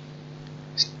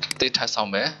တိတ်ထပ်ဆော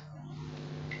င်မယ်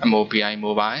mobile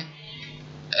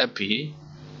app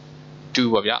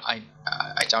 2ပေါ့ဗျာ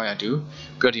အကြောင်းအရာ2ပြီး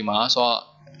တော့ဒီမှာဆိုတော့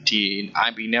ဒီ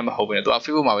IP နဲ့မဟုတ်ဘဲနဲ့သူက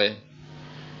Facebook မှာပဲ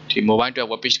ဒီ mobile အတွက်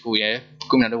web page ကိုရယ်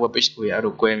community web page ကိုရယ်အဲ့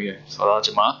လို꿰ပြီးဆိုတော့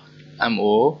ဒီမှာ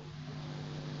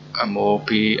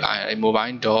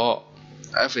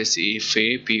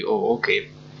mobile.facebook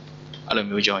အဲ့လို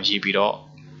မျိုးကြောင့်ရေးပြီးတော့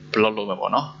block လုပ်မယ်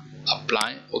ပေါ့နော် apply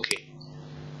okay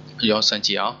ရောစမ်းကြ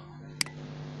ည့်အောင်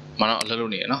မနော်အလုပ်လု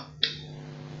ပ်နေရနော်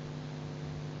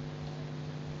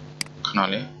ခဏ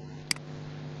လေး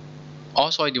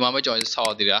အော် sorry ဒီမှာပဲကျွန်တော်ဆော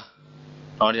က်ရသေးတာ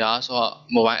တော့ဒါဆိုတော့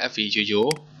mobile app ယူ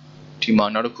ဒီမှာ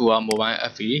နောက်တစ်ခုက mobile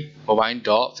app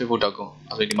mobile.facebook.com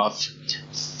အဲ့ဒါဒီမှာ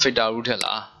filter root ထက်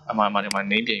လာအမှန်ဒီမှာ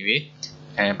name ပြင်၍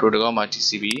protocol မှာ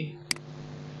TCP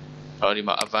တော့ဒီ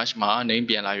မှာ advanced မှာ name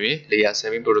ပြန်လာ၍ layer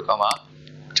 7 protocol မှာ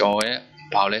ကျွန်တော်ရဲ့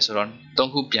ဘာလဲဆိုတော့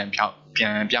သုံးခုပြန်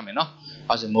ပြမယ်နော်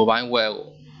အဲ့ဒါ mobile web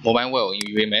ကိုယူ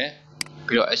ပေးမယ်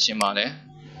ပြီးတော့ action မှာလည်း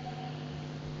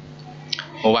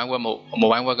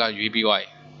mobile web ကယူပြီးသွားပြီ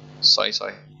sorry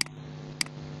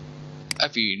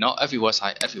FV နော် FV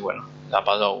website FV web နော်ဒါ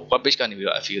ပါတော့ web page ကနေပြီး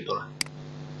တော့ FV ကိုတော့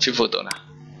Facebook တော့လား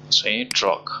ဆိုရင်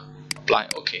drop apply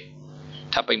okay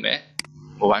ထပ်ပိတ်မယ်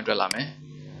mobile တွေ့လာမယ်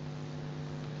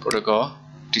protocol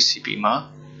TCP မှာ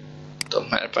တော့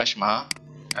address မှာ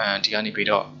ဒီကနေပြီး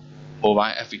တော့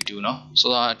mobile FV2 နော်ဆို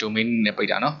တော့ domain နဲ့ပိတ်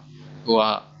တာနော်ဟိုက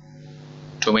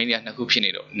domain တွေကနှစ်ခုဖြစ်နေ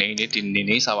တော့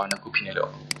နေ server နှစ်ခုဖြစ်နေ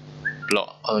တော့ block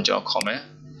အဲ့တော့ကျွန်တော်ခေါ်မယ်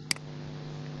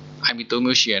IP 3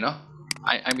မျိုးရှိရနော်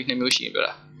IP 2မျိုးရှိရင်ပြော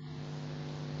တာ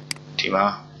ဒီမှာ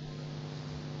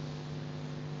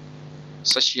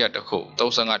18တခု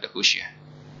35တခုရှိတယ်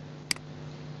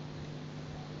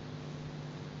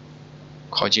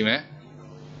ခေါ်ကြည့်မယ်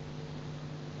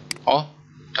ဟော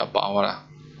ဒါပါသွားတာ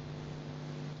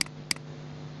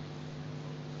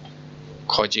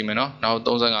ခေါ်ကြည့်မယ်နော်နောက်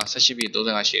35 18ပြည့်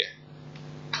35ရှိတယ်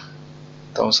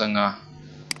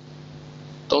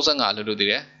35အလုပ်လုပ်သေး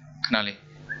တယ်ခဏလေး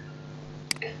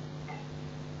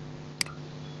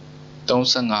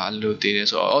35အလုပ်သေးတယ်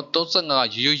ဆိုတော့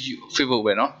35က Facebook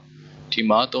ပဲနော်ဒီ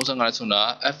မှာ35နဲ့ဆိုတာ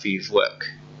FV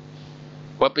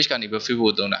web page ကနေပြီး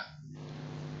Facebook သုံးတာ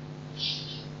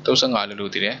35အလု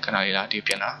ပ်သေးတယ်ခဏလေးလားဒီ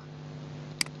ပြန်လာ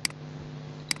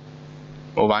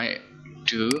mobile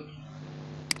 2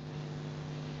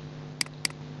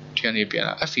ဒီကနေပြန်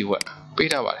လာ FV web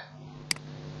ပေးထားပါတယ်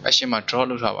action မှာ draw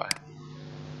လုပ်ထားပါတယ်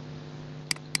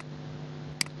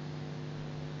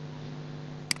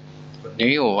နေ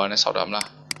ဟိုကနေဆောက်တာမလား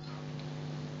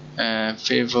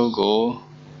Facebook ကို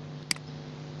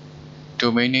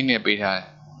domain name နဲ့ပေးထားတယ်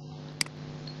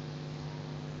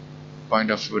point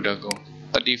of view ကို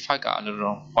35ကအလုံး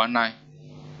လုံး19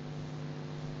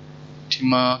ဒီ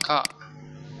မှာက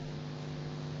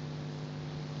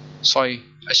sorry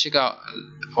အရှိက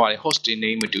ဟို host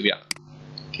name မတူပြ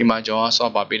ဒီမှာကျွန်တော်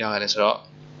software ပေးထားရတယ်ဆိုတော့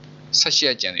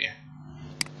18ကျန်နေတယ်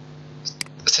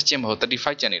17မဟုတ်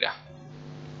35ကျန်နေတာ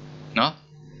နော်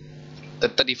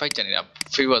35ကျန်နေတာ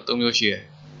favor 3မျိုးရှိတယ်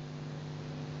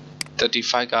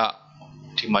35က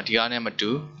ဒီမှာဒီအားနဲ့မ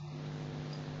တူ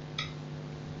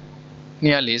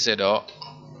240တော့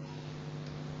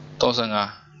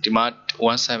35ဒီမှာ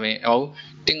17အော်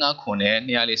159ခွန်နဲ့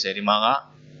240ဒီမှာက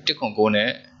109နဲ့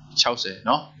60เ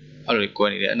นาะအဲ့လိုကွဲ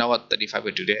နေတယ်အနောက်က35ပဲ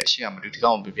တူတယ်အရှိကမတူဒီ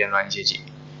ကောင်ကိုပြန် run ကြည့်ဒီ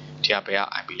ကဘယ်က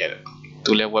IP လဲ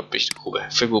သူလဲ web page တစ်ခုပဲ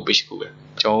Facebook page တစ်ခုပဲ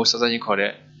ကျွန်တော်စစချင်းခေါ်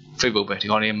တဲ့ Facebook ပဲဒီ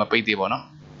ကောင်လေးမပိတ်သေးပါတော့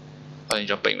အဲ့ဒါ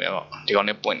ကျွန်တော်ပိတ်မယ်ပေါ့ဒီကောင်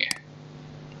လေးပွင့်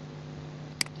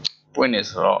နေ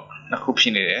ဆိုတော့နှစ်ခုဖြ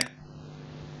စ်နေတယ်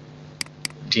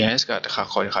DNS ကတစ်ခါ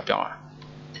ခေါ်တစ်ခါပြောင်းလာ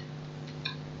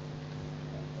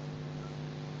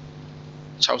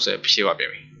60ဖြစ်ပါပြန်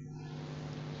ပြီ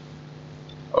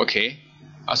okay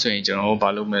အဲ့ဆိုရင်ကျွန်တော်ဘာ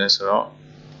လုပ်မလဲဆိုတော့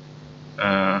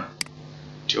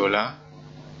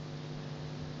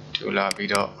ဒီ Pula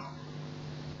video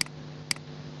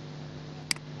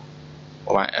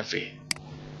mobile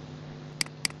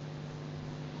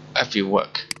FE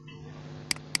work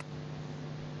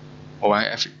mobile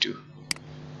FE2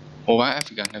 mobile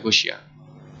FE ကနှစ်ခုရှိရ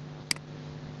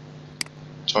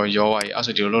ကျွန်တော်ရောပါရေးအဲ့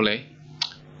ဆိုဒီလိုလုပ်လေ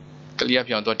clear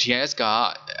ပြောင်းတော့ DNS က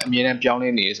အမြဲတမ်းပြောင်းလဲ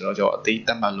နေဆိုတော့ကျွန်တော်အသေးသ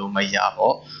တ်မှတ်လို့မရ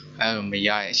ပေါ့အဲ့လိုမရ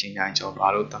ရဲ့အချိန်တိုင်းကျွန်တော်ဘာ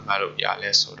လို့သတ်မှတ်လို့ရ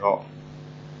လဲဆိုတော့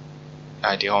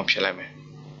ဒီအောင်ဖြစ်လိုက်မယ်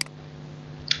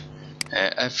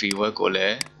FE work ကိုလ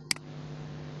ည်း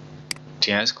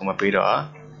DNS ကိုမပေးတော့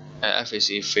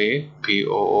FAC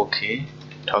POOK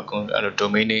ထောက်ကုန်းအဲ့လို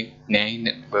domain name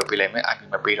နဲ့ဝယ်ပေးလိုက်မယ် IP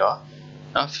မပေးတော့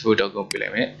နော် facebook.com ပေးလို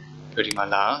က်မယ်ပြီးဒီမှာ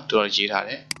လာတော်ရေးထားတ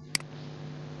ယ်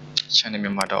channel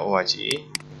myanmar.org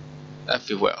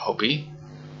FE web ဟုတ်ပြီ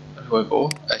web ကို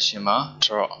action မှာ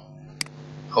drop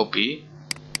ဟုတ်ပြီ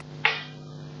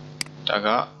ဒါက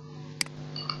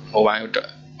mobile အတွက်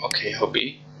okay ဟုတ်ပြီ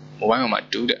mobile မှာ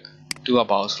2တဲ့2က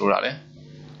ဘာလို့ဆိုလိုတာလဲ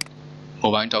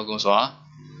mobile ထောက်ကုန်းဆိုတာ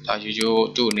ဒါရိုးရိုး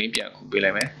သူ့နည်းပြန်ခုပေး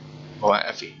လိုက်မယ် mobile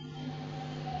FE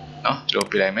နော်ဒီလို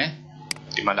ပေးလိုက်မယ်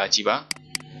ဒီမှာလာကြည့်ပါ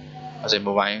အဲ့ဒါ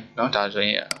mobile နော်ဒါဆိုရ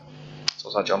င်ဆို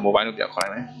ကျွန်တော် mobile လို့ပြန်ခေါ်လို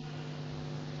က်မယ်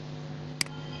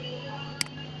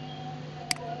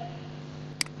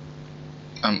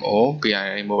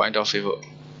PNA Mobile.Facebook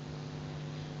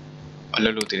အလု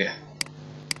ပ်လုပ်တည်တယ်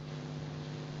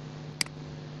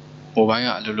mobile က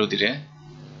အလုပ်လုပ်တည်တယ်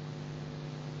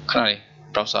ခဏလေး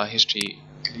browser history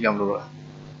ကလီအောင်လို့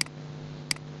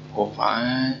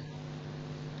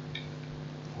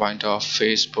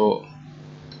mobile.facebook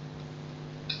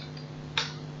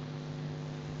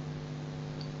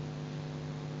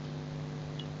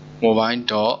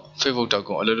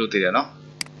mobile.facebook.com အလုပ်လုပ်တည်တယ်နော်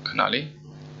ခဏလေး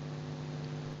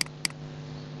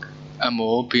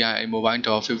PNA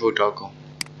Mobile.facebook.com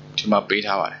ဒီမှာပေး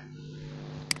ထားပါတယ်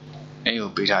အဲ့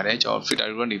ကိုပေးထားတယ်ကျွန်တော် filter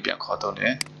root နေပြန်ခေါ်တော့တ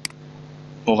ယ်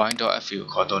mobile.fe ကို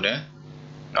ခေါ်တော့တယ်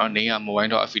နော်နေက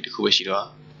mobile.fe တခုပဲရှိတော့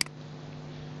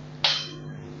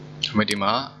ဒီ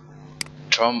မှာ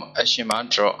drop action မှာ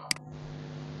drop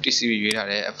TCP ရွေးထား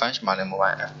တယ် advanced မှာလည်း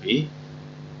mobile FE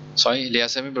sorry layer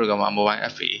 7 program မှာ mobile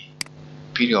FE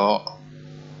ပြီးတော့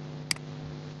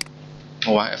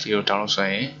mobile FE ကို download ဆို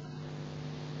ရင်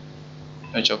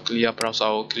ကျွန်တော် clear browser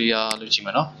ကို clear လုပ်ကြည့်မ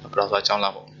ယ်နော် browser အကြောင်းလာ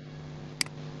ပေါ့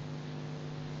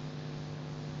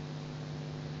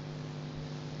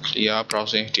clear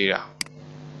browsing data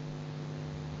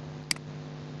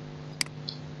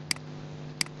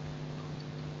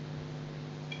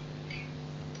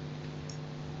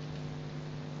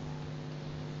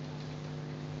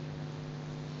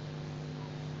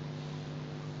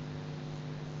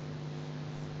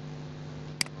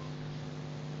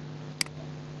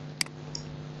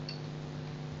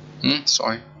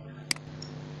sorry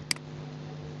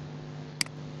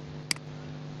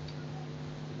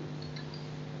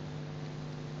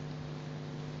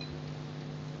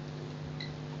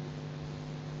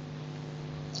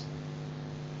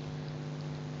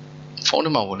phone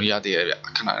မှာဝင်လို့ရသေးရဲ့ဗျခ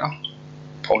ဏနော်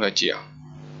ဖုန်းနဲ့ကြည့်အောင်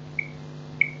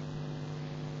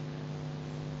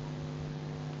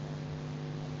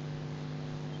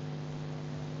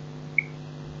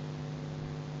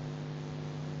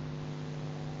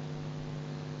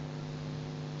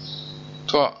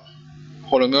တော့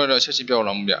ဟိုလိုမျိုးတော့ချက်ချင်းပြော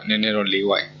လို့မပြနည်းနည်းတော့၄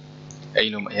ဝိုင်းအဲ့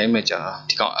လိုမအရင်မှကြာ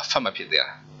ဒီကောင်အဖတ်မဖြစ်သေးတာ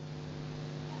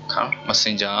ခါ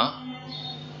messenger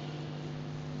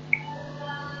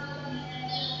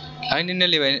line နည်းန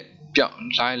ည်းလေးပဲပြောင်း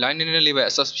line နည်းနည်းလေးပဲ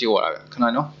access ဖြစ်သွားတာခဏ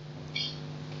နော်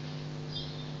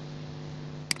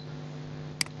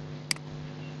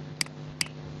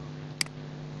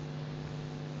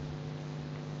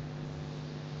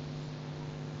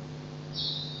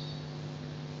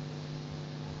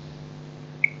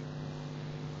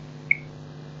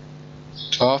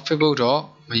Facebook တော့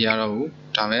မရတော့ဘူး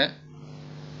ဒါမဲ့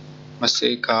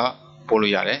message ကပို့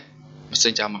လို့ရတယ်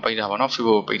messenger မပိတ်တာပါနော်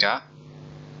Facebook ကိုပိတ်တာ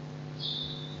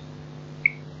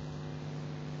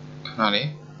ခဏလေး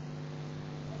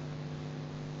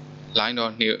line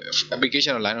တော့နှေး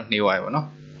application တော့ line တော့နှေးသွားပြီပေါ့နော်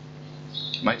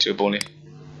ဒီမှာဒီပုံလေး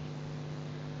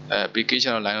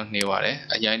application တော့ line တော့နှေးသွားတယ်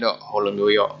အရင်တော့ဟိုလို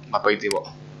မျိုးရောမပိတ်သေးပေါ့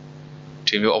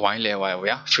ဒီမျိုးအဝိုင်းလဲသွားပြီ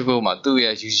ဗျာ Facebook မှာသူ့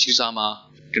ရဲ့ user မှာ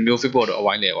ဒီမျိုး Facebook တော့အ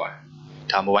ဝိုင်းလဲသွားတယ်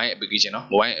ဒါ mobile application နော်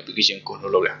mobile application ကို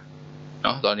လုပ်ရ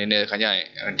နော်တော့နည်းနည်းခါကျရင်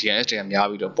DNS တွေကများ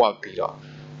ပြီးတော့ပွက်ပြီးတော့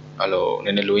အဲ့လိုန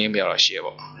ည်းနည်းလိုရင်းပြတော့ရှယ်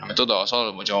ပေါ့ဒါပေမဲ့တော်ဆော့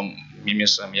လို့ကျွန်တော်မြင်မြင်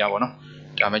စမရပါတော့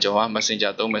ဒါပေမဲ့ကျွန်တော်က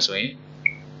Messenger သုံးမယ်ဆိုရင်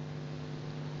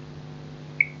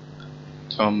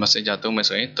ကျွန်တော် Messenger သုံးမယ်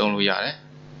ဆိုရင်သုံးလို့ရတယ်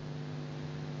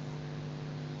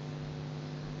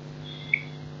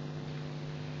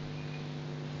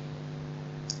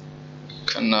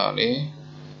ခဏလေး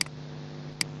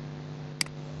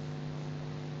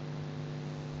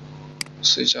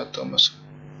message တော့မဆို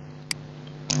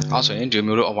အဲ့ဆိုရင်ဒီ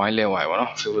မျိုးတော့အဝိုင်းလဲဝိုင်းပါ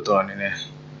နော် Facebook တော့အနေနဲ့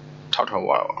ထောက်ထောက်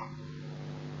ပါတော့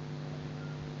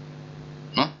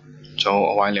နော်ကျွန်တော်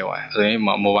အဝိုင်းလဲဝိုင်းဆိုရင်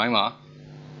mobile မှာ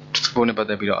Facebook နဲ့ပတ်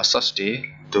သက်ပြီးတော့ access တွေ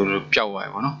သူတို့ပျောက်သွား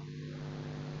ပြီပေါ့နော်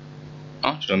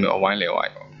နော်ဒီလိုမျိုးအဝိုင်းလဲဝို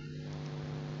င်းပေါ့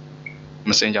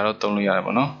Messenger တော့သုံးလို့ရတယ်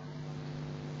ပေါ့နော်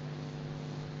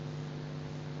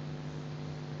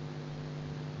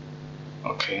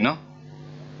Okay နော်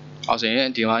အဲ့ဆိုရင်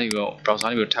ဒီမှာဒီတော့ browser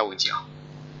လေးကိုထပ်ဝင်ကြည့်အောင်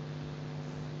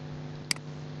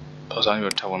browser လေး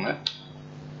ကိုထပ်ဝင်မယ်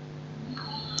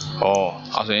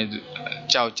အဲ့ဆိုရင်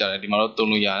ကြောက်ကြတယ်ဒီမှာတော့သုံး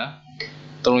လို့ရ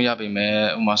ပြီမဲ့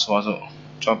ဥမာဆို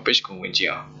ကျွန်တော် page ကိုဝင်ကြည့်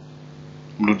အောင်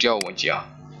လူတယောက်ဝင်ကြည့်အောင်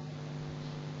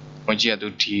ဝင်ကြည့်ရသူ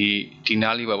ဒီ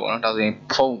နားလေးပဲပေါ့နော်ဒါဆိုရင်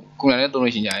ဖုန်းကိုယ်နဲ့သုံး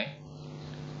လို့ရှိရင်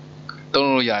သုံး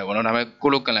လို့ရတယ်ပေါ့နော်ဒါပေမဲ့ကို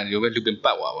လိုကန်လန်ဒီလိုပဲလူပင်ပ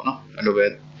တ်သွားပါပေါ့နော်အဲ့လိုပဲ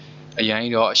အရင်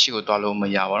တော့အရှိကိုသွားလို့မ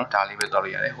ရပါတော့ဒါလေးပဲသွား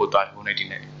လို့ရတယ်ဟိုသွားဟိုနဲ့ဒီ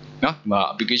နဲ့နော်ဒီမှာ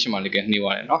application မှာလေးကနှိမ့်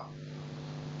သွားတယ်နော်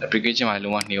application မှာ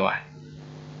လုံးဝနှိမ့်သွားတယ်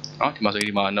နော်ဒီမှာဆို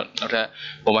ဒီမှာနောက်ထပ်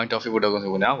mobile.facebook.com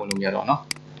ဆိုဝင်တာဝင်လို့မရတော့နော်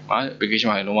ဒီမှာ application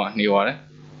မှာလုံးဝနှိမ့်သွားတယ်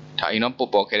ဒါအိမ်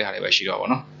တော့ပေါ်ခဲ့တဲ့ဟာတွေပဲရှိတော့ပါ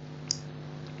နော်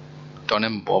တော့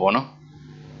နဲ့မပေါ်ပါနော်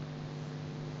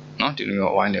နော်ဒီလို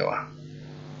မျိုးဝိုင်းလေပါ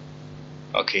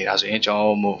Okay ဒါဆိုရင်ကျွန်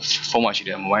တော်ဖုန်းမှာရှိ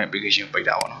တဲ့ mobile application ပိတ်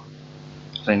တာပါနော်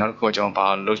ဆိုရင်နောက်တစ်ခုကကျွန်တော်ဘာ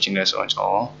လုပ်ချင်လဲဆိုတော့ကျွန်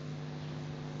တော်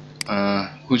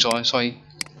ခုကျွန်တော် sorry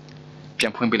ပြ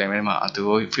န်ဖွင့်ပြလိုက်မယ်မှာသူ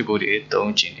Facebook တွေ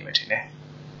တုံးချင်နေမယ်ထင်တယ်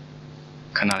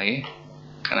ခဏလေး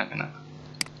ခဏ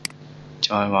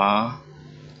ကျွန်တော်မှာ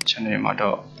channel မှာ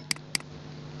တော့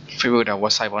Facebook တဲ့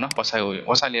website ပေါ့နော်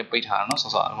website လေးပိတ်ထားတာနော်ဆော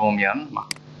အလုံးမြန်မှာ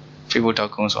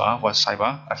facebook.com ဆိုတာ website ပါ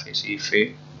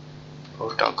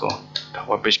facebook.com ဒါ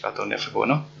web page ကတော့နေ Facebook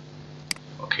နော်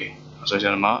Okay ဆိုတော့ကျွ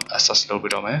န်တော်မှာ access လုပ်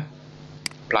ပြီးတော့မယ်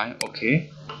blind okay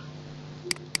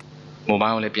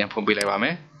mobile ကိုလည်းပြန်ဖွင့်ပေးလိုက်ပါမ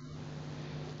ယ်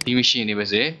ဒီမရှိနေပါ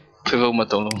စေ Facebook မ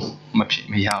တုံးလို့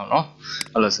မရအောင်နော်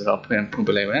အဲ့လိုဆိုတော့ဖွင့်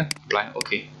ပေးလိုက်မယ် blind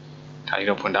okay ဒါလေး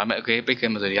တော့ဖွင့်ထားမယ် okay ပိတ်ခဲ့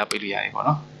မှဆိုရင်ပိတ်လို့ရတယ်ပေါ့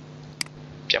နော်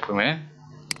ပြန်ဖွင့်မယ်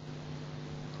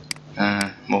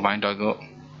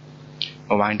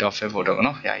mobile.facebook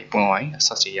နော်ရာကြီးပွင့်သွားပြီ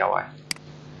access ရသွားပြီ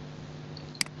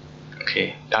Okay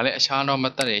ဒါလည်းအခြားတော့မ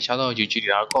တက်တယ်အခြားတော့ YouTube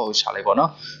တွေတော့ကိုယ့်ကိုရှာလိုက်ပေါ့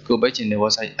နော်ကိုပိတ်ချင်တဲ့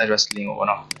website address link ကိုပေါ့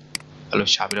နော်အဲ့လို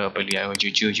ရှာပြီးတော့ပိတ်လိုက်ရအောင်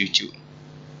YouTube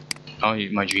နော်ဒီ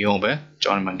မှာရွေးအောင်ပဲကျွ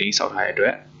န်တော်ဒီမှာ link ဆောက်ထားတဲ့အတွ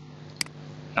က်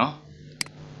နော်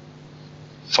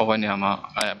forward နေရာမှာ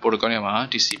protocol နေရာမှာ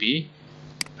TCP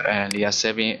layer 7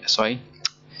 sorry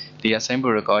layer 7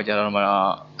 protocol ကျတော့မှာ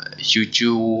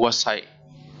YouTube website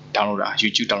download တာ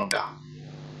YouTube download တာ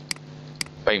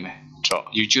ပိတ်မယ်ကျွန်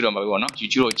တော် YouTube တော့မဟုတ်ဘူးเนาะ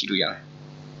YouTube တော့ကြည့်လို့ရတယ်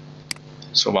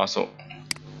ဆိုပါစို့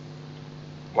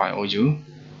YOU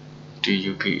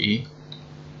DUPE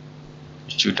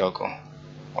youtube.com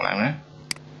ဝင်လိုက်မယ်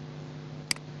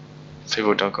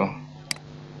facebook.com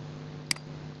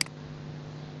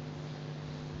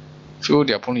Facebook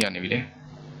တွေဖုန်းရနေပြီလေ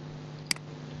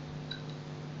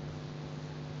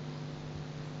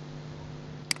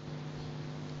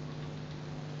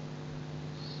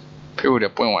Facebook တွေ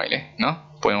ပွင့်သွားပြီလေနော်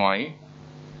ပွင့်သွားပြီ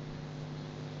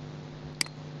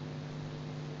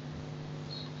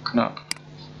ခဏ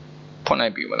ဖွင့်လို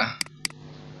က်ပြီမလား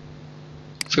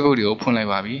Facebook တွေကိုဖွင့်လိုက်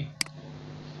ပါပြီ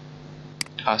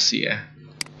ဒါစီရ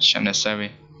channel 7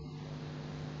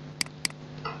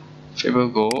 Facebook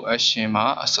ကို action မှာ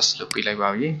access လုပ်ပေးလိုက်ပါ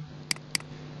ပြီ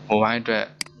mobile အတွက်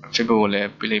Facebook ကိုလည်း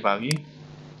ပေးလိုက်ပါပြီ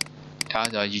ဒါ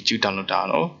ဆို YouTube download တာ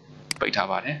လို့ပိတ်ထား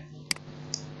ပါတယ်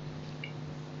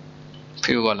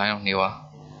Facebook က line အောင်နေပါ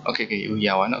okay ရ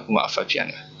ပါတော့အခုမှ affect ပြန်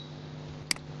နေ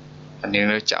အနေ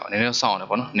နဲ့ကြောက်အနေနဲ့စောင့်ရတယ်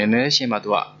ပေါ့နော်အနေနဲ့ရှင်းမှ तू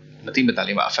ကမတိမတန်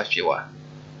လေးမှ affect ဖြစ်သွား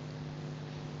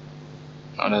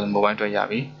တယ်နော်ဒါ mobile အတွက်ရ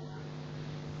ပြီ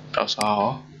browser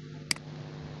ဟော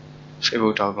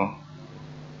facebook.com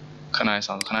ခဏလေး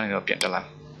စောင့်ခဏလေးတော့ပြန်တက်လိုက်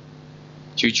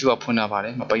YouTube ကဖွင့်ထားပါတ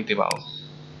ယ်မပိတ်သေးပါဘူး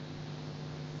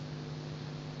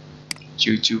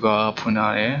YouTube ကဖွင့်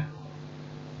ထားတယ်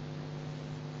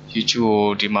YouTube ကို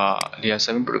ဒီမှာ layer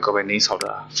 7 protocol ပဲနေဆောက်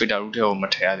တာ filter root ထဲကိုမ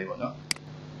ထည့်ရသေးဘူးเนาะ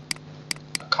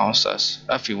account search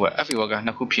FVWeb က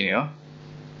နှစ်ခုဖြစ်နေရော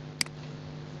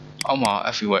အောက်မှာ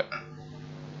FVWeb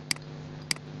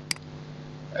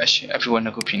နှ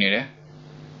စ်ခုဖြစ်နေတယ်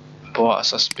ဘောက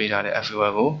access ပေးထားတဲ့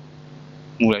FVWeb ကို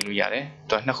မူလိုက်လို့ရတယ်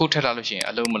သူကနှစ်ခုထည့်ထားလို့ရှိရင်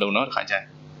အလုံးမလုံးเนาะဒီခါကျရင်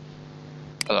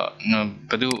အဲ့တော့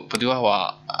ဘယ်သူကဟို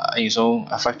အရင်ဆုံး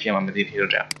F5 ပြန်မှမသိသေး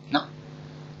တော့တယ်เนาะ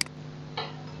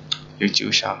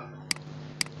YouTube ရှာ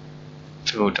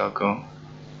facebook.com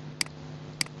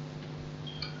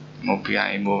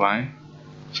mobile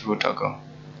facebook.com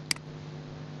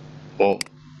ဟို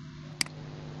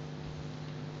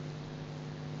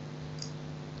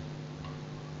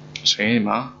ဆိုရင်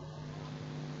မှာ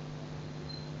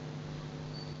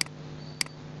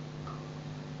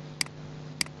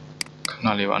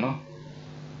နားလေးပါနော်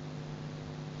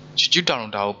YouTube တောင်း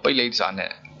တာကိုပိတ်လိုက်စားနဲ့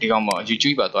ဒီကောင်မ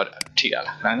YouTube ပါသွားထိရ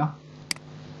လားခဏနော်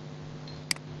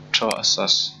Draw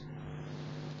access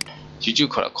YouTube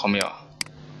ခေါ်တာခေါ်မရ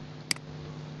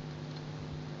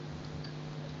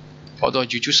ဟောတော့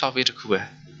YouTube survey တစ်ခုပဲ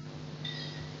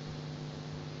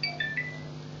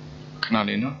ခဏ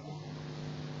လေးနော်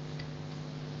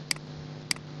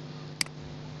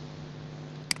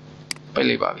ပိတ်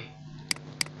လိုက်ပါပြီ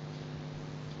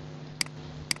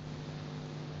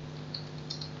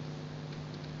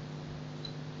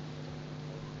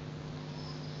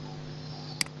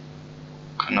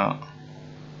ခဏ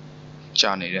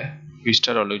ကြာနေတယ်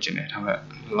restart တော့လုပ်ချင်တယ်ဒါပေမဲ့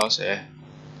loss ရယ်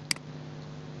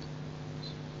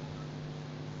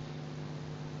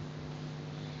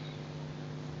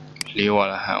လေးဝါ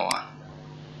လာဟန်ဝါ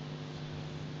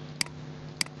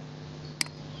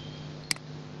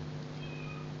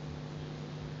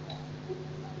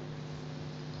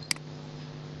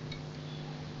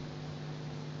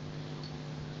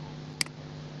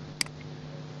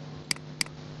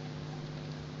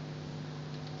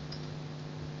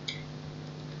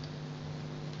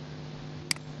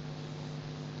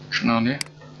ခဏလေး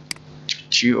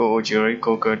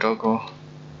google.com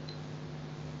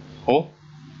ဟို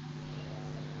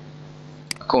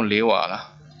အကုန်လေးဝါလား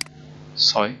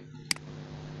sorry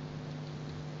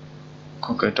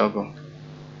google.com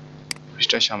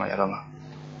restart ရှာမှရတော့မှာ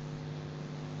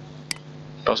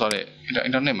တော့ sorry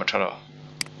internet မထွက်တော့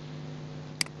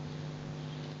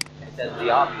It says the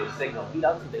obvious signal he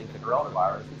doesn't think the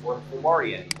coronavirus is worth the worry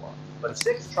anymore. But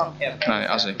 6 Trump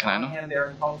campaigns and their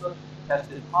impulsive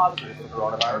tested positive for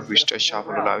coronavirus. Restart sharp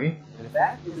for the In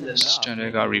fact, this is enough.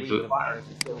 Standard got reboot.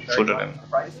 For the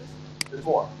crisis. There's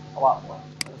more, a lot more.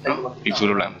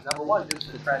 Reboot lam. Number one,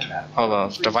 just the trend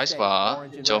map. Device bar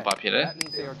job up here.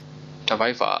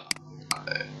 Device bar.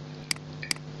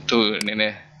 To နည်းန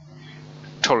ည်း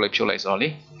ထုတ်လိုက်ဖြုတ်လိုက်စောလေ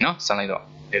နော်စမ်းလိုက်တော့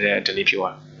ဒီတဲ့ delete ဖြုတ်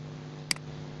သွား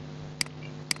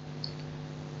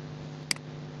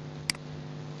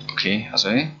Okay အဲ့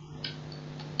ဆိုရင်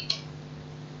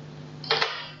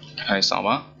အဲ့ဆောင်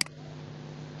ပါ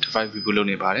device reboot လုပ်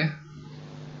နေပါတယ်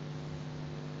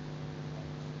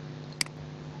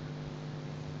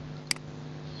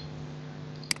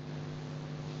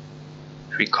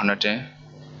reconnecting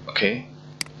okay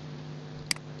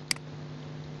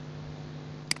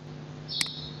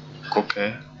okay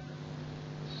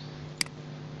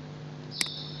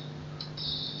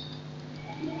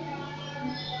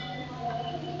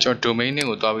ကျွန်တော် domain name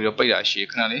ကိုတွားပြီးတော့ပိတ်တာရှိ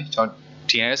ခဏလေးကျွန်တော်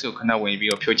DNS ကိုခဏဝင်ပြီး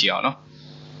တော့ဖြုတ်ကြည့်အောင်နော်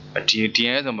ဒီ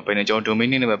DNS ကိုမပိတ်နဲ့ကျွန်တော် domain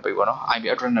name နဲ့ပဲပိတ်ပါနော် IP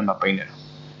address နဲ့မပိတ်နဲ့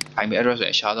IP address ဆို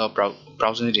ရင်ရှားသော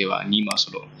browser တွေပါအညီမှာ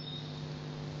ဆိုလို့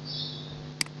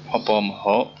ဟုတ်ပေါ်မ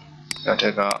ဟုတ်ရ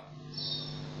တဲ့က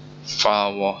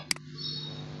firewall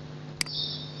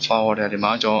တွေ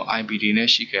မှာကျွန်တော် IP တွေနဲ့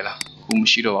ရှိခဲ့လားခုမ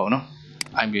ရှိတော့ပါဘူးနော်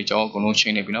IP ကျွန်တော်အကုန်လုံးချိ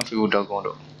န်နေပြီနော် facebook.com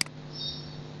တို့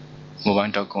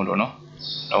mobile.com တို့နော်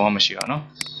တော့မရှိတော့နော်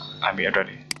IP address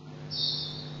တွေ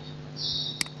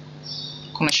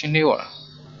connection တွေဟော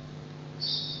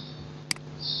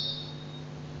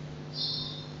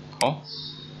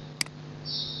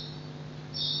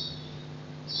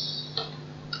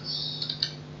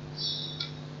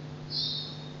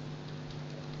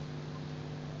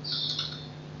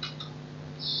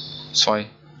sorry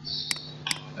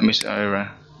MSN error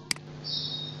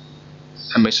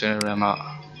မှာ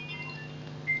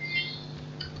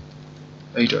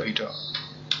အဲ့တော့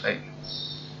အဲ့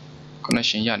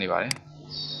connection ရနေပါတယ်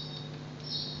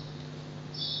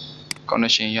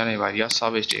connection ရနေပါဒီက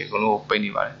service တွေအကုန်လုံးပိတ်နေ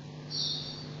ပါတယ်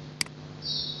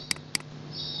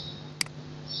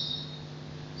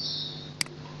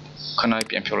ခဏ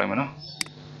ပြန်ဖြုတ်လိုက်မယ်နော်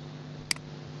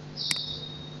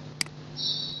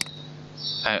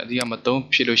အဲဒီကမသုံး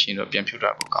ဖြစ်လို့ရှိရင်တော့ပြန်ဖြုတ်တာ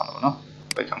ပိုကောင်းတယ်ပေါ့နော်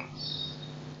ပိတ်ကောင်း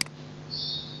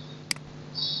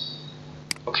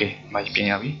Okay မပြန်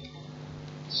ရပြီ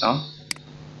နော်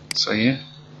ဆိုရင်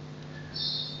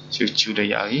YouTube လ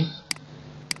ည်းရပြီ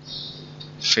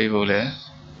Facebook လည်း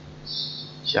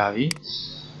ရပြီ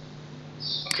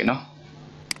Okay နော်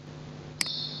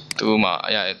သူ့မှာ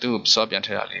အဲ့ရသူ့စောပြန်ထ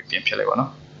ည့်တာလေးပြန်ဖြတ်လိုက်ပါ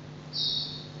နော်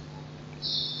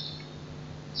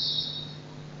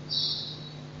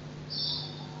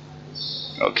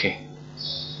Okay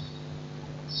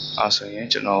အဲ့ဆိုရင်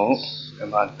ကျွန်တော်ဒီ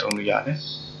မှာတုံးလို့ရတယ်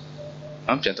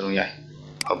နော်ပြန်တုံးလို့ရတယ်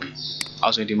ဟုတ်ပြီ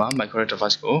အဲ့ဆိုရင်ဒီမှာ micro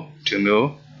device ကိုဒီမျိုး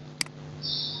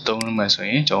တုံးလို့မှဆို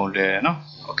ရင်ကျွန်တော်လဲနော်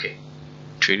Okay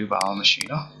ထွေးလို့ပါအောင်မရှိ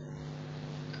နော်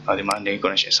အဲ့ဒီမှာ net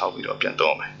connection ဆောက်ပြီးတော့ပြန်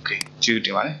တုံးအောင်မယ် Okay ကျေးဇူးတ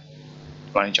င်ပါတယ်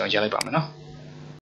ဒီမှာကျွန်တော်ရလိုက်ပါမယ်နော်